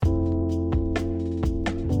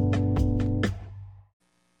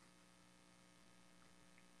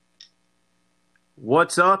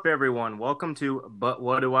What's up, everyone? Welcome to But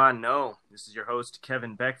What Do I Know? This is your host,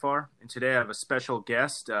 Kevin Beckfar, and today I have a special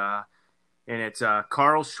guest, and it's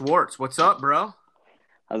Carl Schwartz. What's up, bro?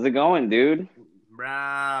 How's it going, dude?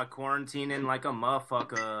 Brah, quarantining like a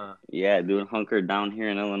motherfucker. Yeah, dude, hunkered down here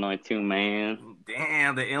in Illinois too, man.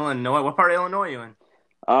 Damn, the Illinois. What part of Illinois you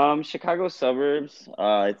in? Chicago suburbs.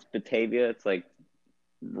 It's Batavia. It's like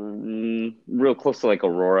real close to like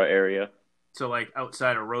Aurora area. So, like,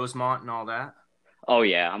 outside of Rosemont and all that? Oh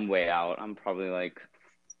yeah, I'm way out. I'm probably like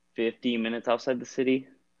 50 minutes outside the city,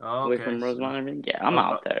 Oh, away okay, from so Rosemont and everything. Yeah, I'm a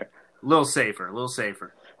out there. little safer, a little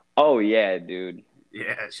safer. Oh yeah, dude.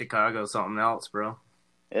 Yeah, Chicago's something else, bro.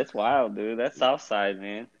 It's wild, dude. That's South Side,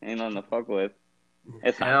 man. Ain't nothing to fuck with.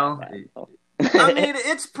 It's not Hell, that bad, I though. mean,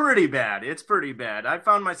 it's pretty bad. It's pretty bad. I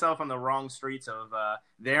found myself on the wrong streets of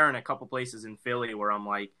there and a couple places in Philly where I'm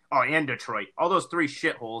like, oh, and Detroit. All those three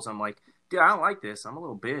shitholes. I'm like, dude, I don't like this. I'm a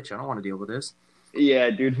little bitch. I don't want to deal with this. Yeah,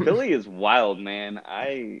 dude, Philly is wild, man.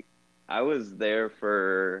 I was there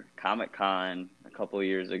for Comic Con a couple of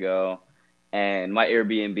years ago, and my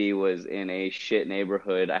Airbnb was in a shit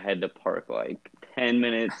neighborhood. I had to park like 10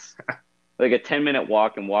 minutes, like a 10-minute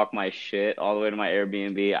walk and walk my shit all the way to my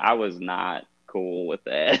Airbnb. I was not cool with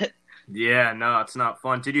that. Yeah, no, it's not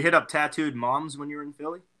fun. Did you hit up Tattooed Moms when you were in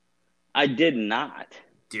Philly? I did not.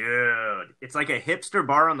 Dude, it's like a hipster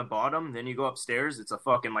bar on the bottom. Then you go upstairs. It's a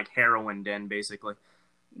fucking like heroin den, basically.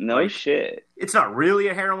 No Like, shit. it's not really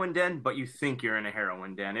a heroin den, but you think you're in a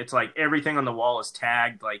heroin den. It's like everything on the wall is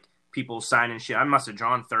tagged, like people signing shit. I must have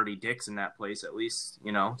drawn 30 dicks in that place at least,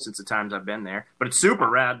 since the times I've been there. But it's super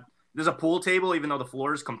rad. There's a pool table, even though the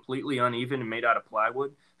floor is completely uneven and made out of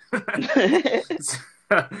plywood.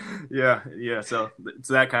 yeah. So it's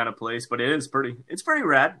that kind of place, but it's pretty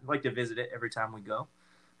rad. I like to visit it every time we go.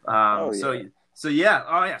 Oh So, yeah. so yeah.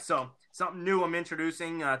 Oh yeah. So something new I'm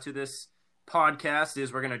introducing to this podcast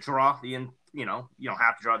is we're gonna draw you don't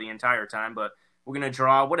have to draw the entire time, but we're gonna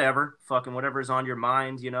draw whatever's on your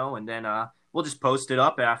mind, and then we'll just post it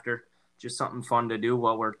up after. Just something fun to do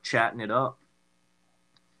while we're chatting it up.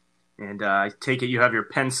 And I take it you have your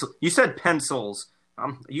pencil. You said pencils.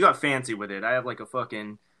 You got fancy with it. I have like a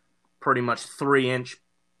fucking pretty much 3 inch,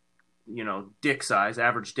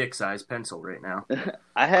 average dick size pencil right now.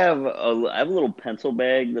 I have a little pencil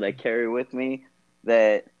bag that I carry with me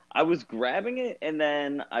that I was grabbing it and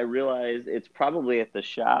then I realized it's probably at the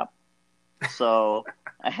shop. So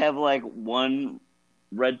I have like one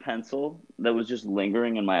red pencil that was just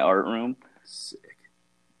lingering in my art room. Sick,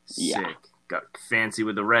 Yeah. sick. Got fancy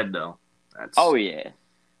with the red though. Oh yeah.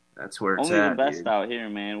 That's where it's Only the at, best dude. out here,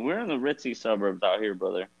 man. We're in the ritzy suburbs out here,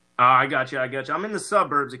 brother. I got you. I'm in the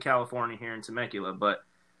suburbs of California here in Temecula, but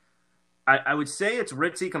I would say it's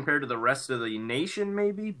ritzy compared to the rest of the nation,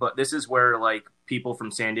 maybe. But this is where like people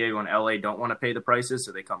from San Diego and LA don't want to pay the prices,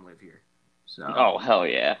 so they come live here. So Oh hell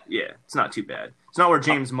yeah. yeah, it's not too bad. It's not where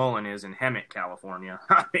James Mullen is in Hemet, California.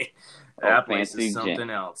 I mean, Oh that place is something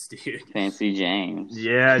else, dude. Fancy James.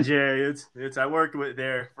 Yeah, Jay, it's. I worked with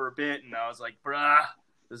there for a bit, and I was like, bruh,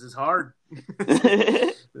 this is hard.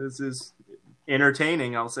 This is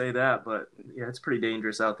entertaining, I'll say that, but yeah, it's pretty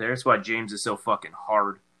dangerous out there. That's why James is so fucking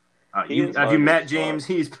hard. He is Have you hard as met fuck. James?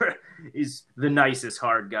 He's the nicest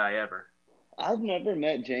hard guy ever. I've never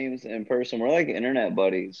met James in person. We're like internet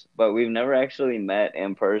buddies, but we've never actually met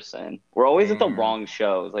in person. We're always at the Damn. wrong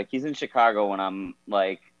shows. Like he's in Chicago when I'm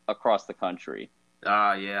like across the country.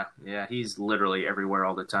 Yeah. He's literally everywhere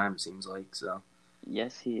all the time. It seems like so.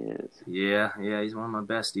 Yes, he is. Yeah. He's one of my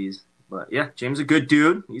besties. But yeah, James is a good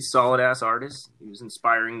dude. He's a solid ass artist. He was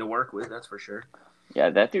inspiring to work with, that's for sure. Yeah,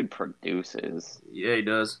 that dude produces. Yeah, he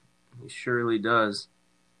does. He surely does.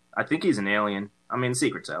 I think he's an alien. I mean,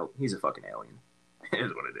 secret's out. He's a fucking alien. It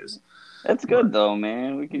is what it is. That's But good though,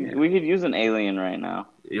 man. We could yeah. we could use an alien right now.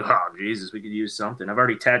 Oh Jesus, we could use something. I've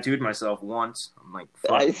already tattooed myself once. I'm like,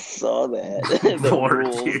 fuck, I saw that. The bored,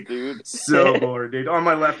 rules, dude. dude. So bored, dude. On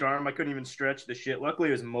my left arm, I couldn't even stretch the shit. Luckily,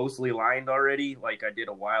 it was mostly lined already, like I did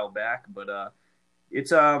a while back. But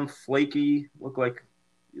it's flaky.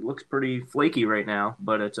 It looks pretty flaky right now,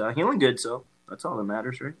 but it's healing good. So that's all that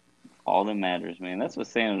matters, right? All that matters, man. That's what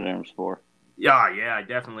Sanoderm's for. Yeah. I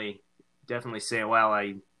definitely say. Well,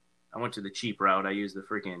 I went to the cheap route. I used the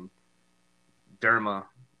freaking Derma,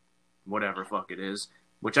 whatever fuck it is,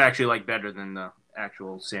 which I actually like better than the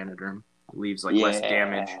actual Sanoderm. It leaves like less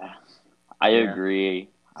damage. Yeah, I Yeah, agree.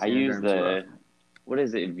 I use Sanoderm's rough. the what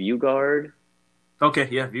is it, ViewGuard? Okay,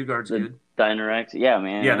 yeah, ViewGuard's The good. Dynarex. Yeah,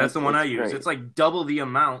 man. Yeah, that's the one I It's use. great. It's like double the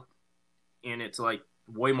amount, and it's like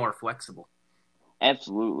way more flexible.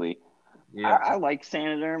 Absolutely. I, Yeah, I like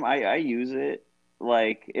Sanoderm. I use it.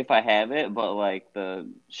 like if I have it, but like the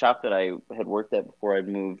shop that I had worked at before I'd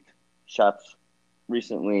moved shops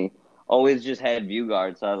recently always just had view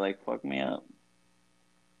guards, so I was like, fuck me up.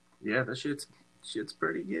 Yeah, that shit's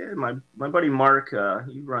pretty good. My buddy Mark,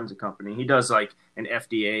 he runs a company. He does like an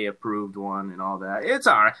FDA approved one and all that. It's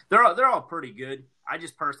all right. They're all pretty good. I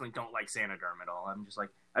just personally don't like Sanoderm at all. I'm just like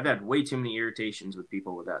I've had way too many irritations with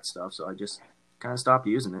people with that stuff, so I just kind of stopped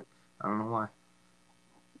using it. I don't know why.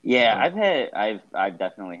 Yeah, But, I've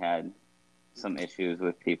definitely had some issues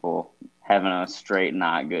with people having a straight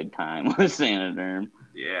not good time with Sanoderm.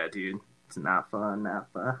 yeah, dude, it's not fun, not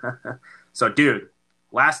fun. So, dude,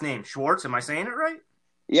 last name Schwartz. Am I saying it right?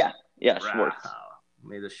 Yeah, Schwartz. Wow.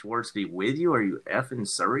 May the Schwartz be with you. Are you effing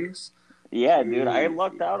serious? Yeah, dude, I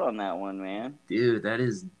lucked out on that one, man. Dude, that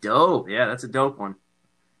is dope. Yeah, that's a dope one.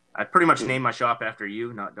 I pretty much Dude, named my shop after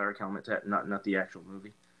you, not Dark Helmet, not the actual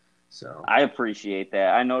movie. So I appreciate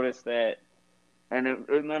that. I noticed that, and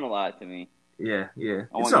it meant a lot to me. yeah. I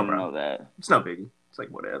It's want you no to know problem. that. It's no biggie. It's like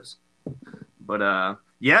whatevs. But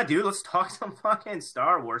yeah, dude, let's talk some fucking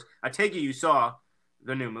Star Wars. I take it you saw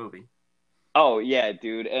the new movie. Oh yeah,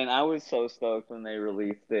 dude, and I was so stoked when they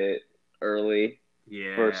released it early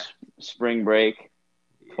for Yeah. spring break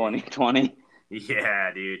 2020.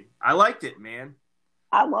 Yeah, dude. I liked it, man.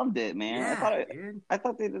 I loved it, man. Yeah, dude. I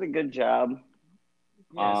thought they did a good job.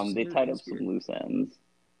 Yeah, it's just They good. tied up It's some good. loose ends.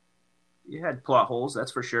 You had plot holes,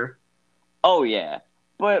 that's for sure. Oh yeah,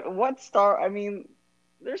 but I mean,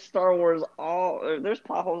 there's Star Wars there's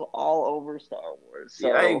plot holes all over Star Wars. Yeah,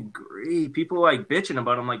 I So, agree. People like bitching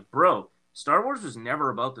about it. I'm like, bro, Star Wars was never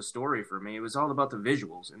about the story for me. It was all about the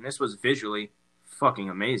visuals, and this was visually fucking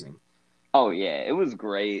amazing. oh yeah, it was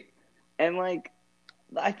great. And like,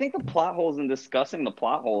 I think the plot holes and discussing the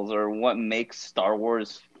plot holes are what makes Star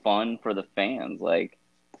Wars fun for the fans. Like,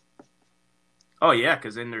 Oh yeah,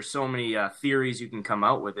 because then there's so many theories you can come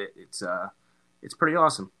out with it. It's pretty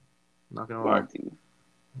awesome. I'm not gonna yeah, lie. dude.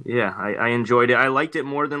 Yeah, I enjoyed it. I liked it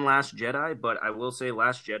more than Last Jedi, but I will say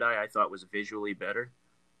Last Jedi I thought was visually better.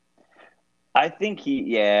 I think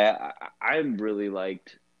I really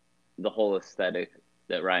liked the whole aesthetic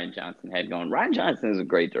that Ryan Johnson had going. Ryan Johnson is a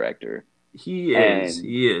great director, He is. and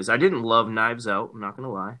He is. I didn't love Knives Out. I'm not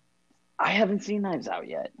gonna lie. I haven't seen Knives Out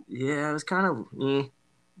yet. Yeah, it was kind of.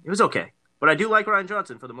 It was okay, but I do like Ryan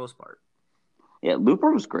Johnson for the most part. Yeah,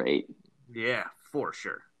 Looper was great. Yeah, for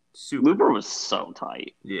sure. Super. Looper was so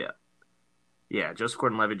tight. Yeah. Yeah, Joseph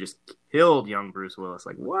Gordon-Levitt just killed young Bruce Willis.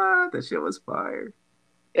 Like, what? That shit was fire.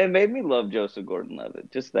 It made me love Joseph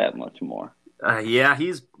Gordon-Levitt just that much more. Yeah,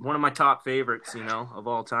 he's one of my top favorites, of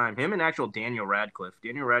all time. Him and actual Daniel Radcliffe.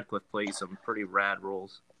 Daniel Radcliffe plays some pretty rad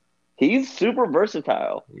roles. He's super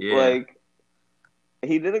versatile. Yeah. Like,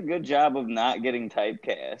 he did a good job of not getting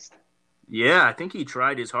typecast. Yeah, I think he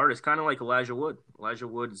tried his hardest, kind of like Elijah Wood. Elijah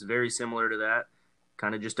Wood is very similar to that.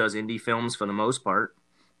 Kind of just does indie films for the most part.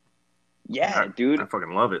 Yeah, dude. I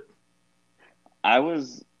fucking love it. I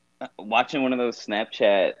was watching one of those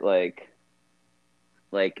Snapchat like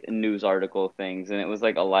news article things, and it was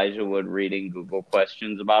like Elijah Wood reading Google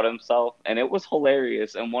questions about himself, and it was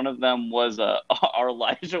hilarious. And one of them was, "Are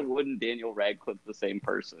Elijah Wood and Daniel Radcliffe the same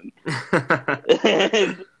person?"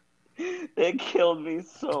 It killed me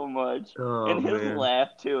so much. Oh, and his man. laugh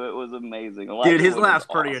too, it was amazing. Elijah Dude, his Wood laugh's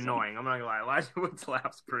is pretty awesome. annoying. I'm not gonna lie. Elijah Wood's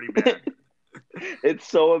laugh's pretty bad. It's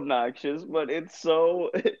so obnoxious, but it's so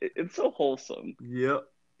wholesome. Yep.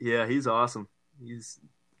 Yeah, he's awesome.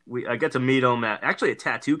 I get to meet him at actually a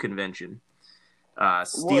tattoo convention.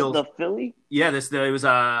 Steel. What, the Philly? Yeah, it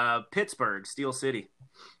was Pittsburgh, Steel City.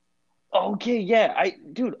 Okay, yeah.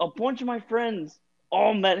 Dude, a bunch of my friends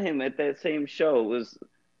all met him at that same show.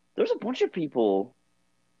 There's a bunch of people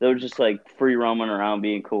that were just like free roaming around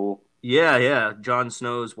being cool. Yeah. Jon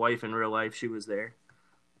Snow's wife in real life, she was there,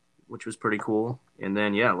 which was pretty cool. And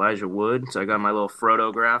then yeah, Elijah Wood. So I got my little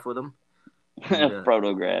Frodo-graph with him. And,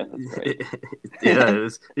 Photograph. That's right. Yeah,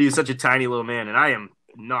 he was such a tiny little man, and I'm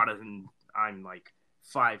like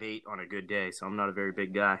 5'8" on a good day, so I'm not a very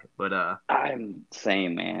big guy. But I'm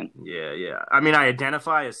same, man. yeah. I mean, I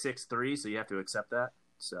identify as 6'3", so you have to accept that.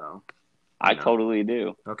 So I totally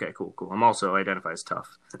do. okay, cool. I'm also identify as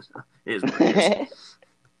tough. It is what it is.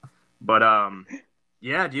 But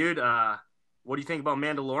yeah, dude. What do you think about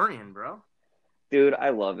Mandalorian, bro? Dude, I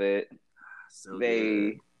love it. So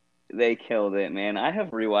good. They killed it, man. I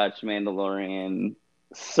have rewatched Mandalorian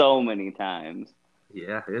so many times.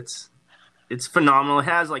 Yeah, it's phenomenal. It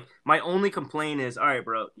has like my only complaint is, all right,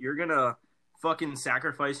 bro, you're gonna fucking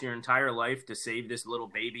sacrifice your entire life to save this little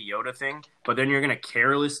baby Yoda thing, but then you're gonna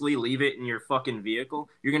carelessly leave it in your fucking vehicle.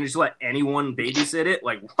 You're gonna just let anyone babysit it.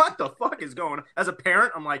 Like, what the fuck is going on? As a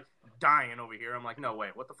parent, I'm like, dying over here. I'm like, no way,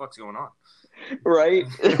 what the fuck's going on? Right?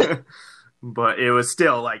 But it was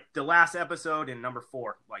still like the last episode and number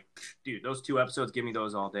 4. Like, dude, those 2 episodes, give me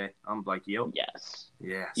those all day. I'm like, yo, Yes.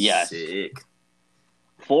 yeah, sick.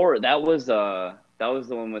 4. That was the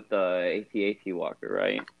one with the AT Walker,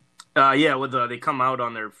 right? Yeah, with they come out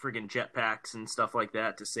on their friggin' jetpacks and stuff like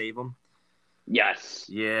that to save them. Yes.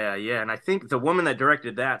 Yeah, and I think the woman that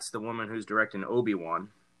directed that's the woman who's directing Obi-Wan.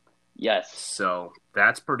 Yes. So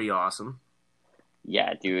that's pretty awesome.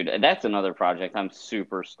 Yeah, dude, that's another project I'm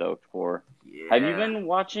super stoked for. Yeah. Have you been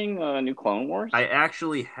watching new Clone Wars? I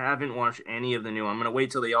actually haven't watched any of the new. I'm gonna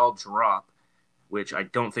wait till they all drop, which I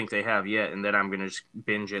don't think they have yet, and then I'm gonna just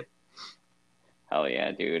binge it. Hell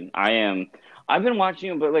yeah, dude! I've been watching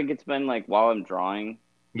them, but like it's been like while I'm drawing,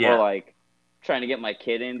 Yeah. or like trying to get my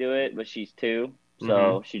kid into it, but she's 2,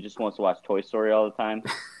 so she just wants to watch Toy Story all the time.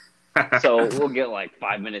 So we'll get like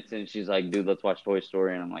 5 minutes in, she's like, dude, let's watch Toy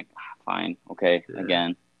Story. And I'm like, fine, okay,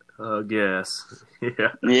 again. I guess.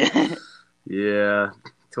 Yeah. Yeah. Yeah.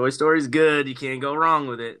 Toy Story's good. You can't go wrong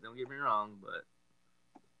with it. Don't get me wrong, but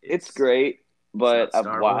it's great. But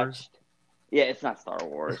I've watched. Yeah, it's not Star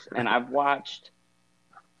Wars. And I've watched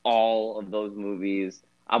all of those movies.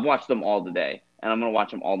 I've watched them all today. And I'm going to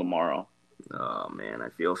watch them all tomorrow. Oh, man, I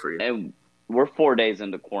feel for you. And we're 4 days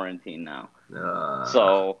into quarantine now.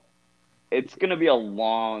 So it's going to be a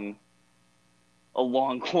long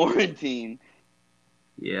quarantine.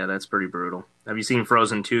 Yeah, that's pretty brutal. Have you seen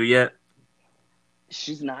Frozen 2 yet?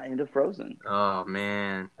 She's not into Frozen. Oh,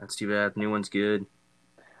 man. That's too bad. The new one's good.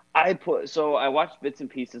 I watched bits and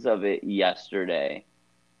pieces of it yesterday.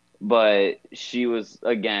 But she was,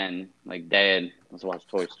 again, like, Dad, let's watch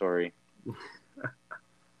Toy Story.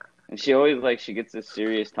 And she always, she gets this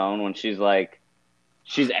serious tone when she's like,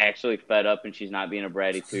 she's actually fed up and she's not being a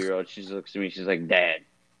bratty 2-year-old. She just looks at me, she's like, Dad,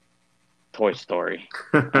 Toy Story.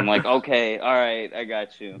 I'm like, okay, all right, I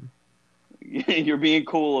got you. You're being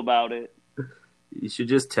cool about it. You should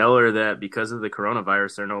just tell her that because of the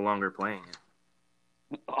coronavirus, they're no longer playing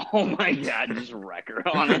it. Oh, my God, just wreck her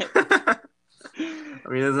on it. I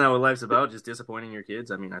mean, isn't that what life's about? Just disappointing your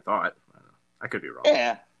kids? I mean, I thought. I could be wrong.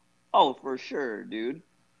 Yeah. Oh, for sure, dude.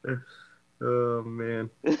 Oh, man.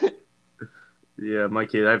 Yeah, my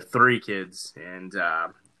kid. I have 3 kids, and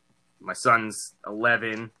my son's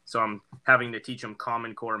 11, so I'm having to teach him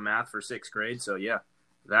Common Core math for 6th grade. So, yeah,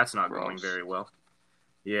 that's not going very well.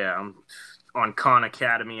 Yeah, I'm on Khan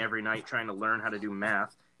Academy every night trying to learn how to do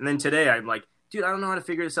math. And then today I'm like, dude, I don't know how to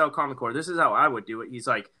figure this out, Common Core. This is how I would do it. He's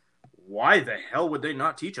like, why the hell would they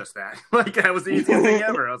not teach us that? Like, that was the easiest thing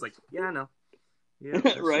ever. I was like, yeah, I know. Yeah,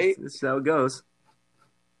 right? This is how it goes.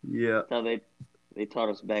 Yeah. That's how they taught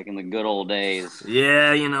us back in the good old days.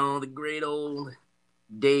 Yeah, the great old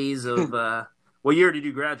days of what year did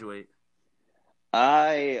you graduate?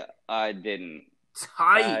 I didn't.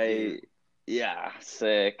 Tight. Yeah,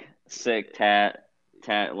 sick tat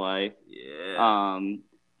life. Yeah.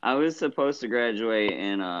 I was supposed to graduate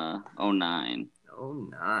in 09.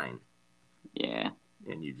 09. Yeah.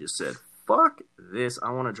 And you just said, fuck this,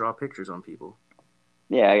 I want to draw pictures on people.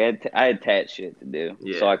 Yeah, I had tat shit to do.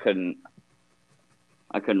 Yeah. So I couldn't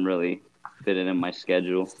really fit it in my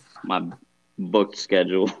schedule, my booked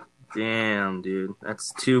schedule. Damn, dude.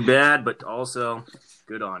 That's too bad, but also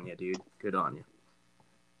good on you, dude. Good on you.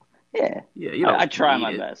 Yeah. Yeah, I try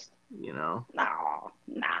my best. Nah.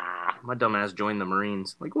 Nah. My dumbass joined the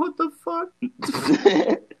Marines. Like, what the fuck?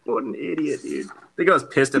 What an idiot, dude. I think I was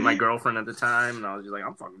pissed at my girlfriend at the time, and I was just like,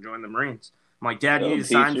 I'm fucking joining the Marines. I'm like, Dad, you need to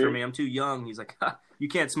sign for me. I'm too young. He's like, you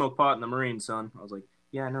can't smoke pot in the Marines, son. I was like,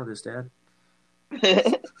 yeah, I know this, Dad.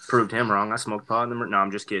 Proved him wrong. I smoked pot in the Marines. No,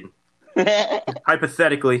 I'm just kidding.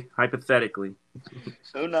 Hypothetically.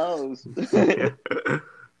 Who knows?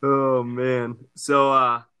 Oh, man. So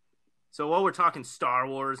while we're talking Star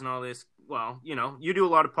Wars and all this, well, you do a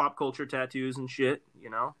lot of pop culture tattoos and shit,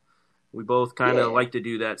 We both kind of like to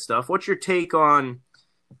do that stuff. What's your take on,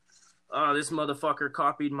 this motherfucker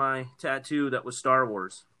copied my tattoo that was Star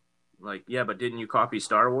Wars? Like, yeah, but didn't you copy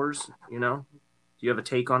Star Wars, Do you have a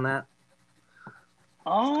take on that?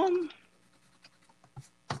 I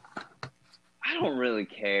don't really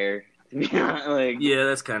care, to be honest. Yeah,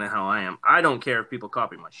 that's kind of how I am. I don't care if people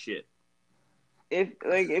copy my shit. If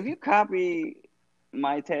you copy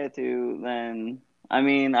my tattoo, then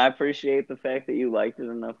I appreciate the fact that you liked it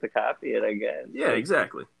enough to copy it, I guess. Yeah,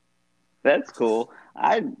 exactly. That's cool.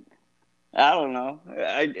 I don't know.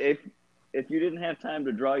 If you didn't have time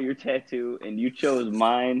to draw your tattoo and you chose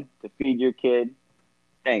mine to feed your kid,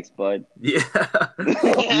 thanks, bud. Yeah.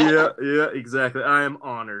 yeah, exactly. I am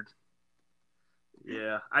honored.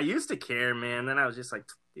 Yeah. I used to care, man. Then I was just like,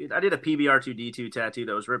 Dude, I did a PBR2D2 tattoo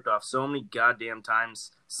that was ripped off so many goddamn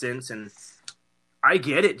times since, and I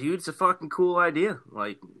get it, dude. It's a fucking cool idea.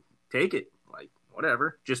 Like, take it. Like,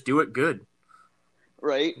 whatever. Just do it good.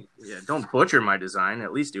 Right? Yeah, don't butcher my design.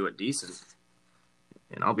 At least do it decent.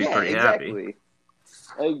 And I'll be pretty exactly. happy.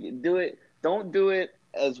 Like, do it. Don't do it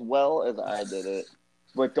as well as I did it,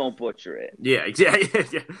 but don't butcher it. Yeah, exactly.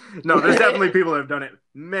 Yeah. No, there's definitely people that have done it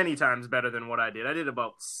many times better than what I did. I did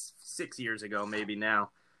about 6 years ago, maybe now.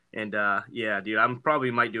 And, yeah, dude, I'm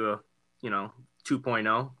probably might do a,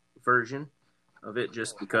 2.0 version of it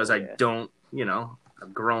just because I don't,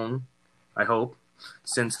 I've grown, I hope,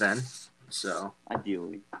 since then. So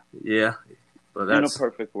ideally, yeah, but that's in a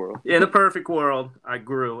perfect world. In a perfect world, I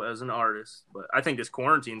grew as an artist, but I think this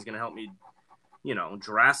quarantine is going to help me,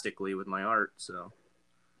 drastically with my art. So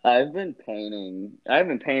I've been painting. I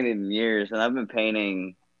haven't painted in years, and I've been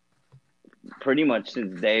painting pretty much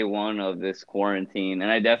since day one of this quarantine. And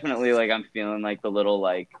I definitely I'm feeling like the little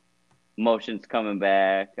motions coming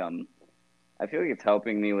back. I feel like it's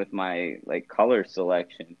helping me with my color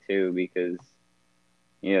selection too, because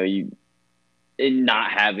you in not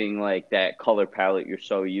having that color palette you're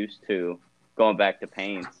so used to going back to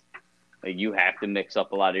paints, you have to mix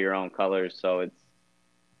up a lot of your own colors. So it's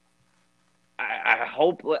I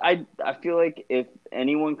hope I feel like if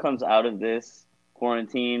anyone comes out of this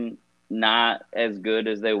quarantine not as good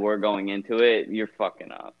as they were going into it, you're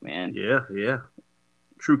fucking up, man. Yeah.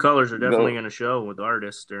 True colors are definitely going to show with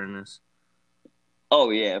artists during this. Oh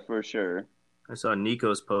yeah, for sure. I saw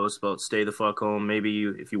Nico's post about stay the fuck home. Maybe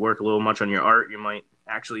if you work a little much on your art, you might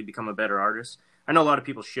actually become a better artist. I know a lot of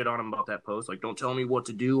people shit on him about that post. Like, don't tell me what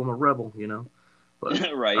to do. I'm a rebel, But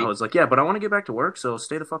right. I was like, yeah, but I want to get back to work, so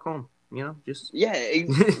stay the fuck home. Just yeah.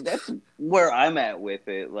 That's where I'm at with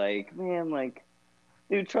it.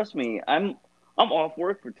 Dude, trust me, I'm off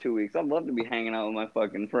work for 2 weeks. I'd love to be hanging out with my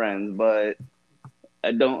fucking friends, but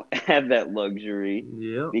I don't have that luxury.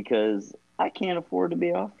 Yeah. Because I can't afford to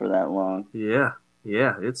be off for that long. Yeah.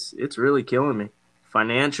 It's really killing me,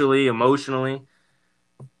 financially, emotionally.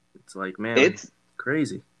 It's like, man, it's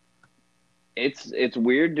crazy. It's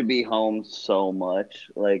weird to be home so much.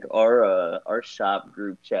 Our shop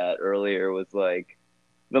group chat earlier was the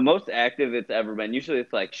most active it's ever been. Usually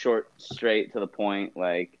it's short, straight to the point.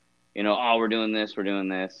 Oh, we're doing this.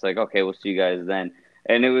 Okay, we'll see you guys then.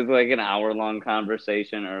 And it was an hour-long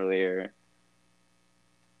conversation earlier.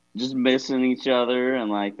 Just missing each other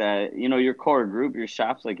and that. Your core group, your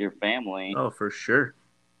shop's like your family. Oh, for sure.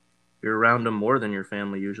 You're around them more than your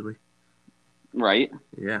family usually. Right.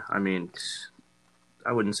 Yeah, I mean,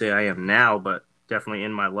 I wouldn't say I am now, but definitely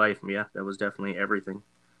in my life, yeah, that was definitely everything.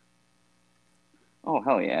 Oh,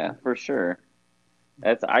 hell yeah, for sure.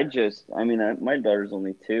 My daughter's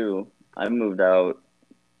only 2. I moved out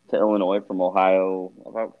to Illinois from Ohio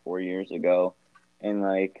about 4 years ago. And,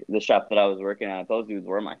 the shop that I was working at, those dudes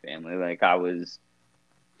were my family. I was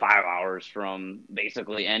 5 hours from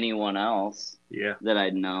basically anyone else that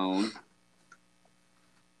I'd known.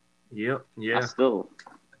 Yep, yeah. I still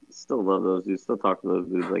love those dudes. Still talk to those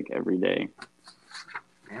dudes, every day.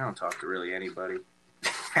 I don't talk to really anybody.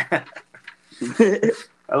 I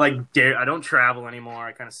don't travel anymore.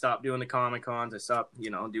 I kind of stopped doing the Comic Cons. I stopped,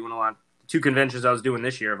 doing a lot. 2 conventions I was doing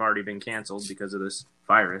this year have already been canceled because of this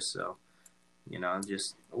virus, so... I'm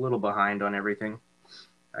just a little behind on everything.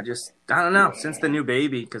 I don't know. Since the new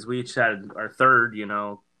baby, because we each had our third,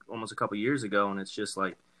 almost a couple years ago, and it's just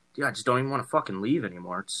dude, I just don't even want to fucking leave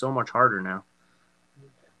anymore. It's so much harder now.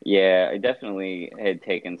 Yeah, I definitely had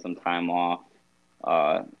taken some time off.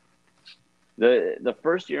 The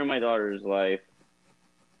first year of my daughter's life,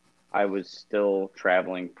 I was still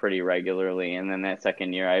traveling pretty regularly, and then that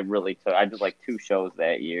second year, I did 2 shows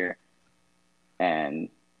that year, and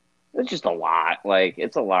it's just a lot.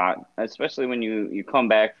 It's a lot, especially when you come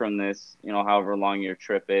back from this, however long your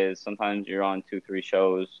trip is. Sometimes you're on 2-3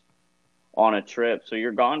 shows on a trip. So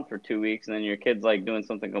you're gone for 2 weeks and then your kid's doing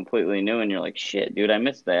something completely new and you're like, shit, dude, I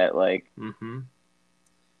missed that. Mm-hmm.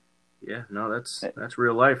 Yeah, no, that's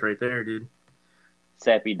real life right there, dude.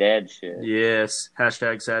 Sappy dad shit. Yes.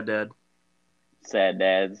 Hashtag sad dad. Sad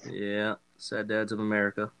dads. Yeah. Sad dads of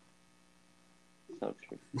America. So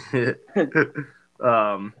true.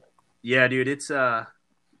 Yeah, dude, it's, I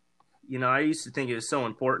used to think it was so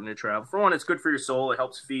important to travel. For one, it's good for your soul. It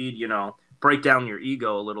helps feed, break down your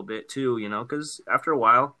ego a little bit too, because after a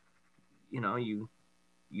while, you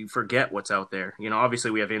forget what's out there. Obviously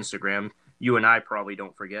we have Instagram. You and I probably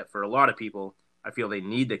don't forget. For a lot of people, I feel they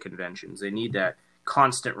need the conventions. They need that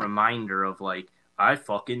constant reminder of I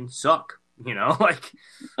fucking suck. You know, like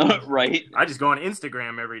Right. I just go on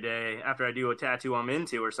Instagram every day after I do a tattoo I'm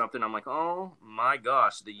into or something. I'm like, oh my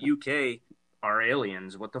gosh, the UK are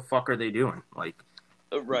aliens. What the fuck are they doing? Like,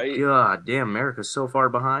 Right. God damn, America's so far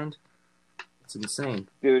behind. It's insane.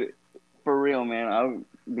 Dude, for real, man, I would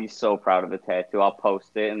be so proud of a tattoo. I'll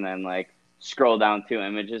post it and then like scroll down 2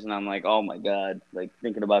 images and I'm like, oh my God, like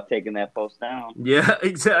thinking about taking that post down. Yeah,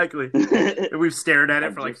 exactly. And we've stared at I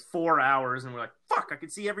it for like just 4 hours and we're like, fuck, I can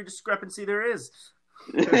see every discrepancy there is.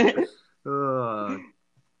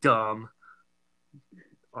 Dumb.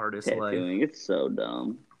 Artist life. tattooing, it's so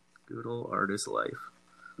dumb. Good old artist life.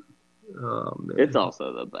 Oh, man. It's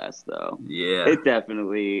also the best though. Yeah. It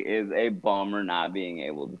definitely is a bummer not being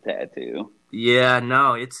able to tattoo. Yeah,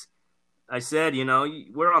 no, it's. I said, you know,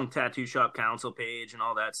 we're on the Tattoo Shop Council page and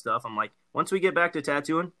all that stuff. I'm like, once we get back to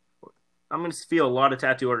tattooing, I'm going to feel a lot of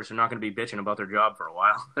tattoo artists are not going to be bitching about their job for a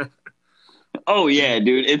while. Oh yeah,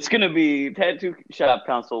 dude. It's gonna be Tattoo Shop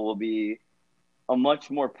Council will be a much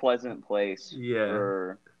more pleasant place Yeah.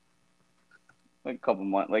 for like a couple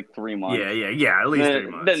months, like 3 months. Yeah, at least 3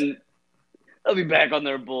 months. Then they'll be back on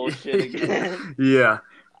their bullshit again. Yeah.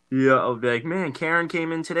 I'll be like, man, Karen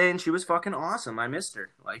came in today and she was fucking awesome. I missed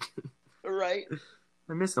her. Like, Right.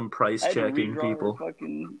 I miss them price I had to checking redraw her people.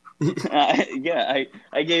 fucking.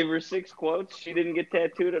 I gave her 6 quotes. She didn't get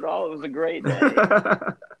tattooed at all. It was a great day.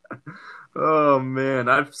 Oh man,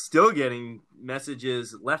 I'm still getting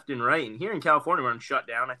messages left and right. And here in California, where I'm shut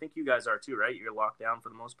down, I think you guys are too, right? You're locked down for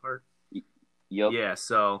the most part. Yup. Yeah,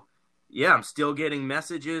 so yeah, I'm still getting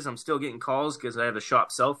messages. I'm still getting calls because I have a shop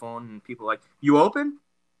cell phone, and people are like, "You open?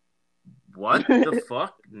 What the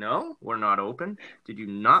fuck? No, we're not open. Did you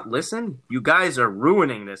not listen? You guys are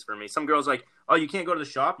ruining this for me." Some girl's like, "Oh, you can't go to the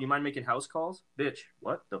shop? You mind making house calls?" Bitch,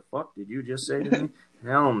 what the fuck did you just say to me?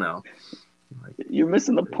 Hell no. Like, You're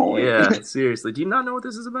missing the point. yeah, seriously. Do you not know what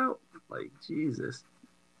this is about? Like, Jesus.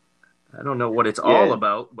 I don't know what it's all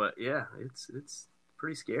about, but yeah, it's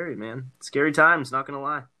pretty scary, man. Scary times, not gonna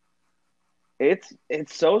lie. It's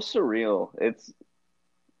so surreal.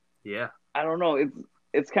 Yeah. I don't know.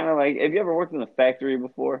 It's kind of like, have you ever worked in a factory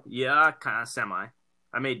before? Yeah, kind of semi.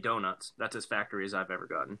 I made donuts. That's as factory as I've ever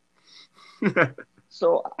gotten.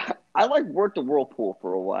 So I like worked a Whirlpool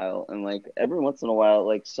for a while, and like every once in a while,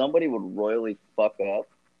 like somebody would royally fuck up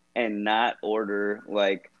and not order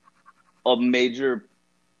like a major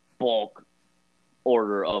bulk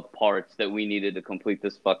order of parts that we needed to complete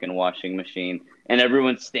this fucking washing machine, and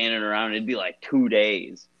everyone's standing around. It'd be like 2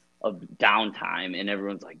 days of downtime, and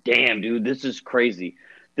everyone's like, "Damn, dude, this is crazy."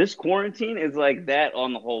 This quarantine is like that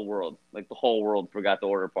on the whole world. Like the whole world forgot to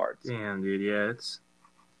order parts. Damn, dude.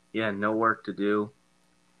 Yeah, no work to do.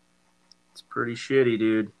 It's pretty shitty,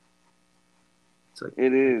 dude. It's like,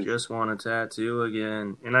 It is. I just want a tattoo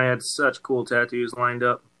again. And I had such cool tattoos lined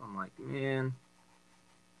up. I'm like, man,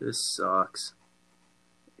 this sucks.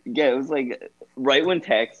 Yeah, it was like right when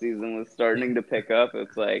tax season was starting to pick up.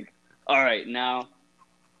 It's like, all right, now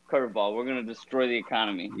curveball. We're gonna destroy the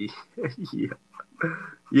economy.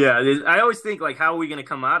 Yeah. I always think, like, how are we going to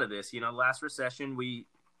come out of this? You know, last recession, we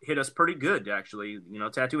hit us pretty good, actually. You know,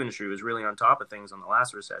 tattoo industry was really on top of things on the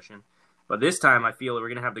last recession. But this time, I feel we're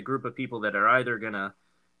going to have the group of people that are either going to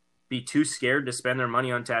be too scared to spend their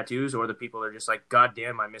money on tattoos, or the people that are just like, God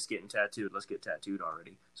damn, I miss getting tattooed. Let's get tattooed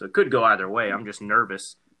already. So it could go either way. I'm just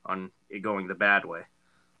nervous on it going the bad way.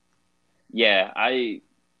 Yeah,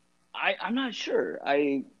 I'm not sure.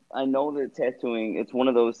 I know that tattooing, it's one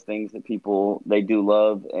of those things that people, they do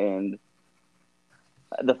love, and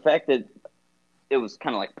the fact that it was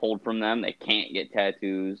kind of like pulled from them, they can't get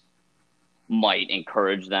tattoos, might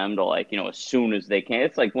encourage them to, like, you know, as soon as they can.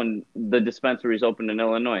 It's like when the dispensaries opened in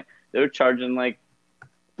Illinois, they were charging like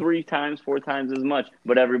 3 times, 4 times as much,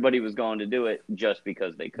 but everybody was going to do it just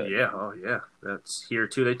because they could. Yeah, oh yeah. That's here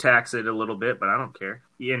too. They tax it a little bit, but I don't care.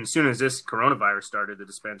 Yeah, and as soon as this coronavirus started, the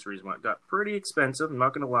dispensaries got pretty expensive. I'm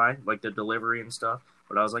not gonna lie, like the delivery and stuff.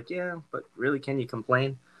 But I was like, yeah, but really, can you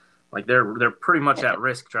complain? Like they're pretty much at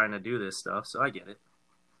risk trying to do this stuff, so I get it.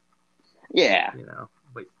 Yeah, You know,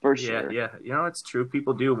 but for yeah, sure. yeah, you know, it's true.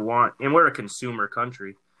 People do want, and we're a consumer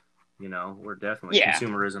country. You know, we're definitely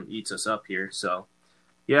consumerism eats us up here. So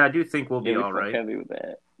yeah, I do think we'll be all right. Heavy with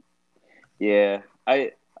that. Yeah,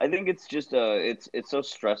 I think it's just it's so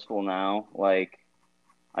stressful now. Like,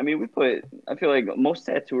 I mean, I feel like most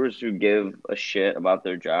tattooers who give a shit about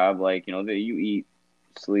their job, like, you know, that you eat,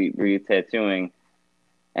 sleep, breathe tattooing,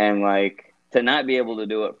 and like to not be able to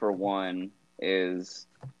do it for one is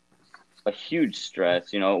a huge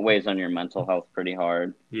stress. You know, it weighs on your mental health pretty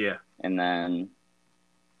hard. Yeah. And then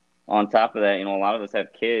on top of that, you know, a lot of us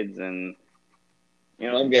have kids, and you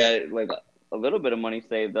know, I've got like a little bit of money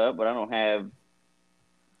saved up, but I don't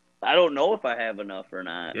know if I have enough or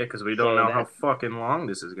not. Yeah, because we don't So know how that's fucking long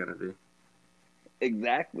this is gonna be.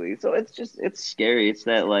 exactly. So it's scary. It's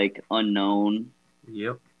that like unknown.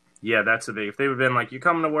 Yep. Yeah, that's a big. If they would have been like, you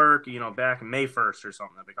come to work, back in May 1st or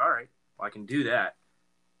something, I'd be like, all right, well, I can do that,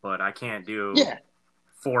 but I can't do Yeah.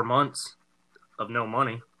 4 months of no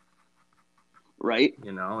money. Right.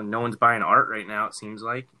 And no one's buying art right now. It seems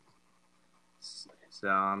like. So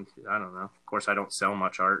I don't know. Of course, I don't sell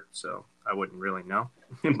much art, so I wouldn't really know.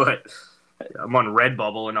 But I'm on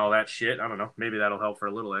Redbubble and all that shit. I don't know. Maybe that'll help for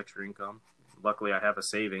a little extra income. Luckily, I have a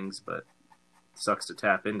savings, but it sucks to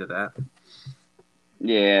tap into that.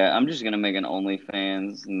 Yeah, I'm just gonna make an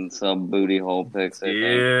OnlyFans and sell booty hole pics. I think.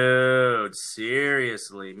 Dude,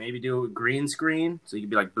 seriously. Maybe do a green screen so you could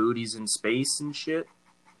be like booties in space and shit.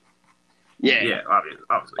 Yeah. Yeah,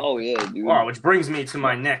 obviously. Oh yeah, dude. Oh, which brings me to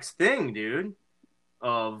my next thing, dude.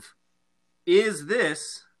 Is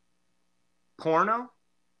this porno,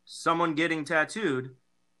 someone getting tattooed,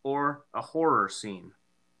 or a horror scene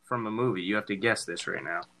from a movie? You have to guess this right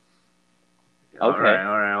now. Okay. All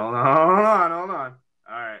right. Hold on.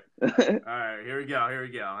 All right. Here we go.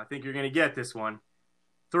 I think you're gonna get this one.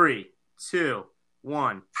 3, 2,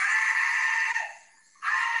 1.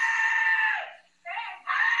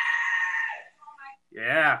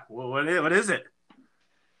 Yeah. What is it?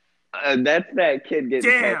 That's that kid getting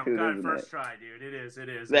Damn, tattooed, got it isn't first it? try, dude. It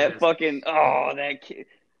is. That fucking that kid.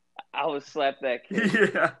 I would slap that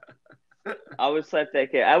kid. Yeah. I would slap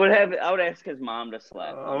that kid. I would ask his mom to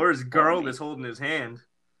slap him. Or his girl that's holding his hand.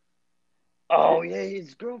 Oh yeah,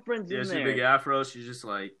 his girlfriend's in Yeah, she's there. a big afro. She's just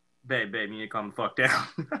like, babe, you need to calm the fuck down.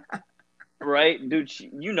 Right, dude.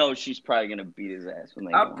 She's probably gonna beat his ass when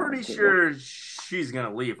they. I'm pretty sure she's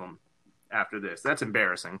gonna leave him after this. That's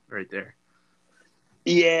embarrassing, right there.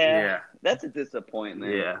 Yeah, that's a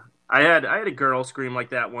disappointment. Yeah, I had a girl scream like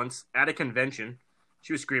that once at a convention.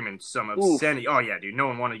 She was screaming some obscenity. Oh yeah, dude. No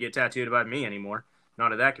one wanted to get tattooed by me anymore.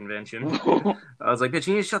 Not at that convention. I was like, bitch,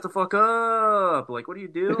 you need to shut the fuck up. Like, what are you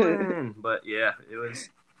doing? But yeah, it was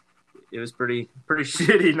pretty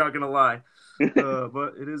shitty. Not gonna lie.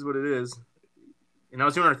 But it is what it is. And I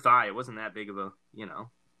was doing her thigh. It wasn't that big of a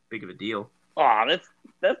deal. Oh, that's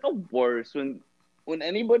the worst when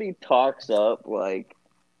anybody talks up like,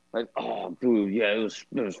 oh, dude, yeah, it was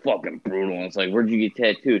fucking brutal. And it's like, where'd you get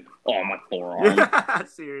tattooed? Oh, my forearm.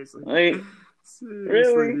 Seriously. Like,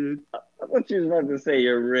 really? Dude. I thought you was about to say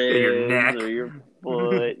your ribs Your neck. or your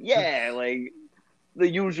foot. Yeah, like the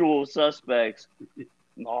usual suspects.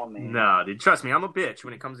 Oh man. No, dude, trust me, I'm a bitch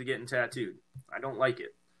when it comes to getting tattooed. I don't like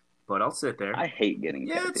it, but I'll sit there. I hate getting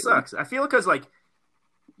tattooed. It sucks. I feel because we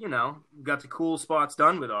got the cool spots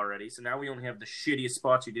done with already, so now we only have the shittiest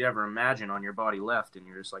spots you could ever imagine on your body left, and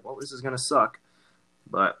you're just like, well, this is gonna suck.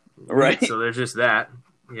 But right. So there's just that.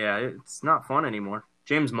 Yeah, it's not fun anymore.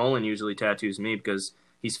 James Mullen usually tattoos me because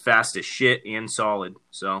he's fast as shit and solid,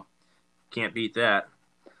 so can't beat that.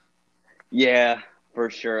 Yeah, for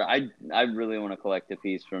sure. I really want to collect a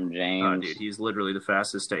piece from James. Oh, dude, he's literally the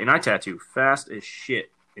fastest. And I tattoo fast as shit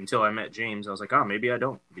until I met James. I was like, oh, maybe I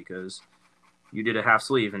don't because you did a half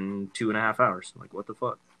sleeve in 2.5 hours. I'm like, what the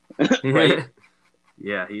fuck? Right.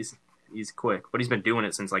 Yeah, he's quick, but he's been doing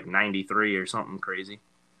it since like '93 or something crazy.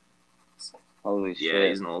 Holy shit! Yeah,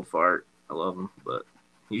 he's an old fart. I love him, but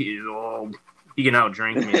he's old. He can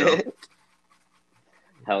outdrink me though.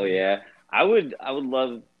 Hell yeah! I would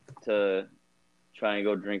love to try and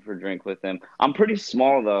go drink for drink with him. I'm pretty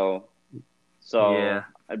small though, so yeah.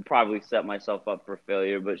 I'd probably set myself up for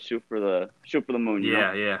failure. But shoot for the moon.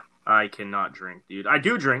 Yeah. I cannot drink, dude. I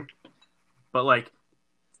do drink, but like,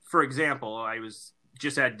 for example, I was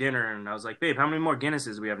just at dinner and I was like, babe, how many more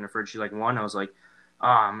Guinnesses do we have in the fridge? She's like, 1. I was like,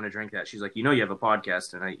 I'm gonna drink that. She's like, you have a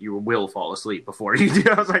podcast and you will fall asleep before you do.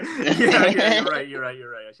 I was like, yeah, you're right.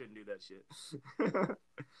 I shouldn't do that shit.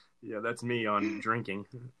 Yeah, that's me on drinking.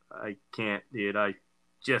 I can't, dude. I'd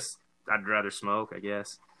rather smoke, I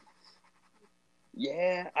guess.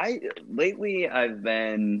 Yeah, lately I've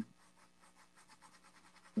been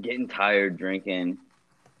getting tired drinking.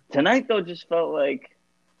 Tonight though felt like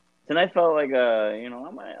I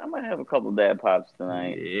might have a couple dad pops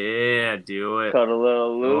tonight. Yeah, do it. Cut a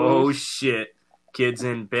little loose. Oh shit. Kids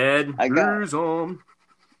in bed. Lose them.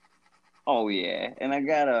 Oh yeah. And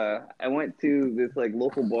I went to this like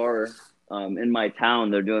local bar in my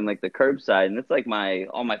town. They're doing like the curbside and it's like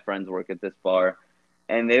all my friends work at this bar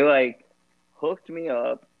and they like hooked me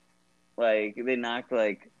up. Like they knocked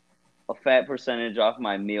like a fat percentage off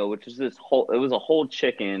my meal, which was it was a whole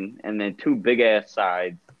chicken and then 2 big ass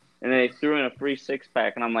sides. And they threw in a free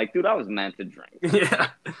 6-pack, and I'm like, dude, I was meant to drink.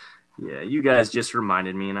 Yeah, you guys just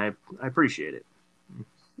reminded me, and I appreciate it.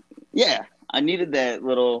 Yeah, I needed that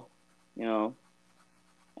little,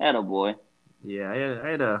 attaboy. Yeah, I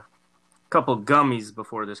had a couple gummies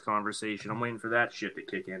before this conversation. I'm waiting for that shit to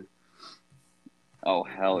kick in. Oh,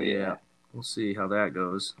 hell yeah. We'll see how that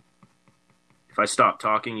goes. If I stop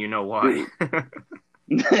talking, you know why.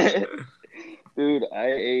 Dude, I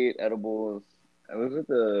ate edibles. I was at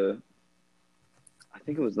I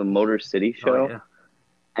think it was the Motor City show, yeah.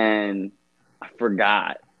 and I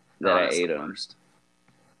forgot that I ate them. Worst.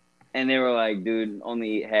 And they were like, dude,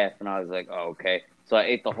 only eat half. And I was like, oh, okay. So I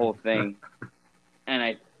ate the whole thing. And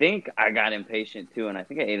I think I got impatient, too. And I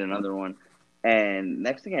think I ate another one. And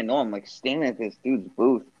next thing I know, I'm like standing at this dude's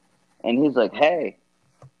booth. And he's like, hey,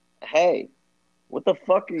 what the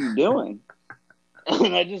fuck are you doing?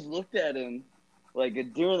 And I just looked at him like a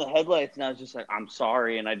deer in the headlights. And I was just like, I'm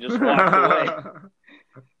sorry. And I just walked away.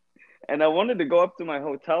 And I wanted to go up to my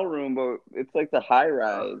hotel room, but it's like the high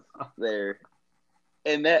rise there.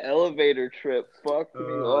 And that elevator trip fucked me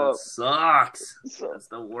up. It sucks. That's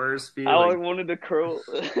the worst feeling. I wanted to curl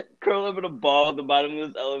up in a ball at the bottom of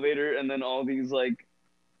this elevator, and then all these like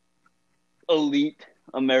elite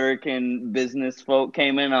American business folk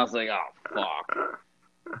came in. I was like, oh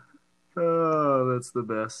fuck. Oh, that's the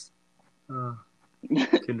best.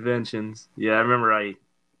 Conventions. Yeah, I remember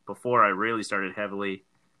before I really started heavily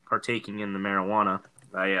partaking in the marijuana,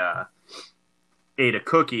 I ate a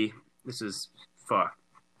cookie. This is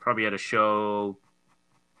probably at a show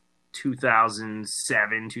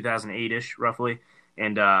 2007, 2008-ish, roughly.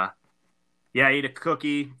 And, I ate a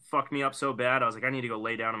cookie, fucked me up so bad. I was like, I need to go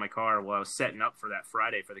lay down in my car while I was setting up for that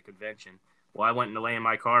Friday for the convention. Well, I went and lay in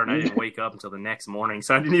my car, and I didn't wake up until the next morning,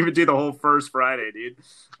 so I didn't even do the whole first Friday, dude.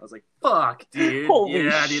 I was like, fuck, dude. Holy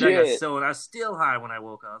dude, shit. I was still high when I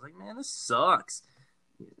woke up. I was like, man, this sucks.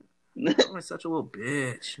 I'm such a little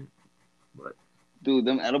bitch. But dude,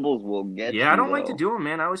 them edibles will get you. Yeah, I don't like to do them,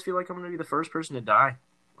 man. I always feel like I'm going to be the first person to die,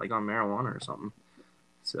 like on marijuana or something.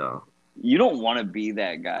 So you don't want to be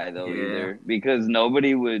that guy though either, because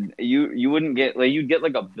nobody would. You wouldn't get like you'd get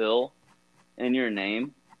like a bill in your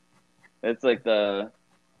name. It's like the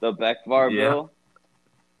Beckvar bill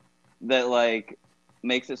that like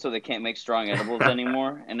makes it so they can't make strong edibles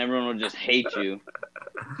anymore, and everyone would just hate you.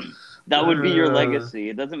 That would be your legacy.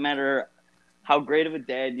 It doesn't matter how great of a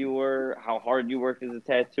dad you were, how hard you worked as a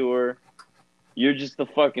tattooer. You're just the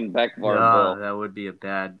fucking Beckvar bill. That would be a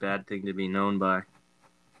bad thing to be known by.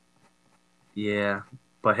 Yeah,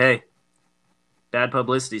 but hey, bad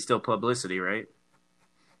publicity is still publicity, right?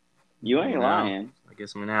 You ain't lying. I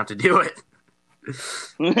guess I'm gonna have to do it.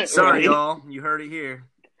 Sorry, y'all. You heard it here.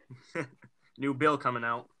 New bill coming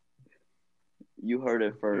out. You heard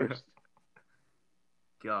it first.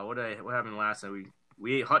 God, what happened last night?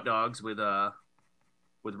 We ate hot dogs with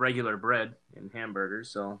regular bread and hamburgers,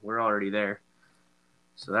 so we're already there.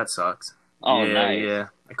 So that sucks. Oh, nice. Yeah.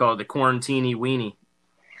 I call it the quarantini weenie.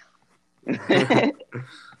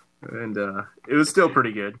 And it was still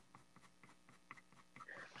pretty good.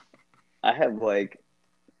 I have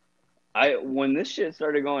when this shit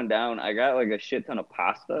started going down, I got like a shit ton of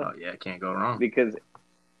pasta. Oh yeah, can't go wrong. Because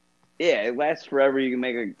it lasts forever. You can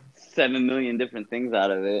make like 7 million different things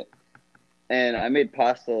out of it. And I made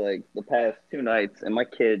pasta like the past 2 nights, and my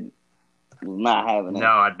kid was not having it.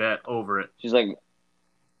 No, I bet over it. She's like,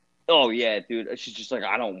 oh yeah, dude. She's just like,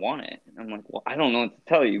 I don't want it. And I'm like, well, I don't know what to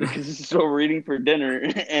tell you because this is what we're eating for dinner,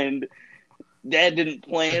 and Dad didn't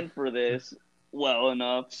plan for this well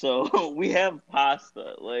enough, so we have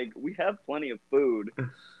pasta. Like, we have plenty of food,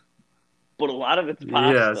 but a lot of it's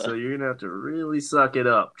pasta. Yeah, so you're gonna have to really suck it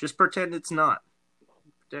up. Just pretend it's not.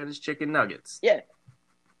 Pretend it's chicken nuggets. Yeah.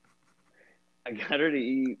 I got her to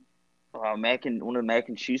eat one of the mac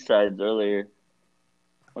and cheese sides earlier.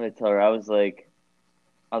 What did I tell her? I was like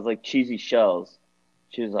cheesy shells.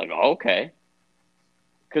 She was like, oh, okay.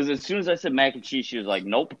 Because as soon as I said mac and cheese, she was like,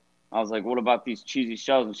 nope. I was like, what about these cheesy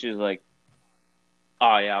shells? And she was like,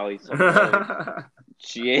 oh yeah, I'll eat some of those.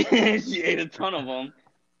 She ate a ton of them.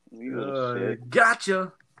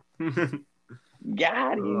 Gotcha.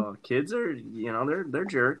 Got him. Kids are, they're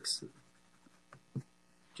jerks.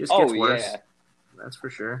 Just gets worse. Yeah. That's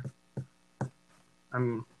for sure.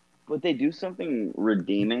 But they do something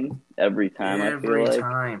redeeming every time. Every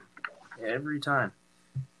time.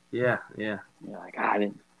 Yeah. You're like, I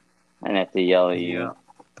didn't have to yell at you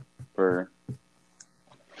for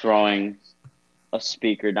throwing a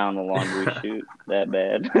speaker down the laundry chute that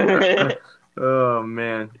bad. Oh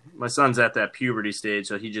man, my son's at that puberty stage,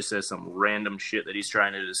 so he just says some random shit that he's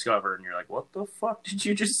trying to discover, and you're like, what the fuck did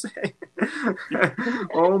you just say?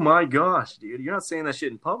 Oh my gosh, dude, you're not saying that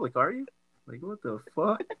shit in public, are you? Like, what the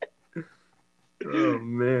fuck? Oh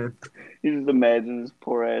man. You just imagine this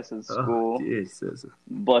poor ass in Oh school Jesus.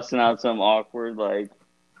 busting out some awkward like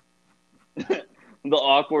the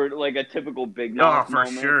awkward like a typical Big Oh, Mouth for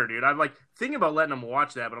moment. sure, dude. I'm like thinking about letting them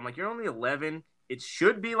watch that, but I'm like, you're only 11. It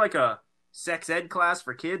should be like a sex ed class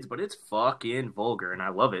for kids, but it's fucking vulgar, and I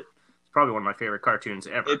love it. It's probably one of my favorite cartoons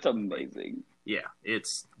ever. It's Like, amazing. yeah,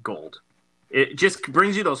 it's gold. It just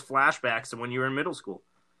brings you those flashbacks to when you were in middle school,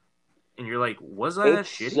 and you're like, was I that It's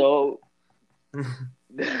shitty? so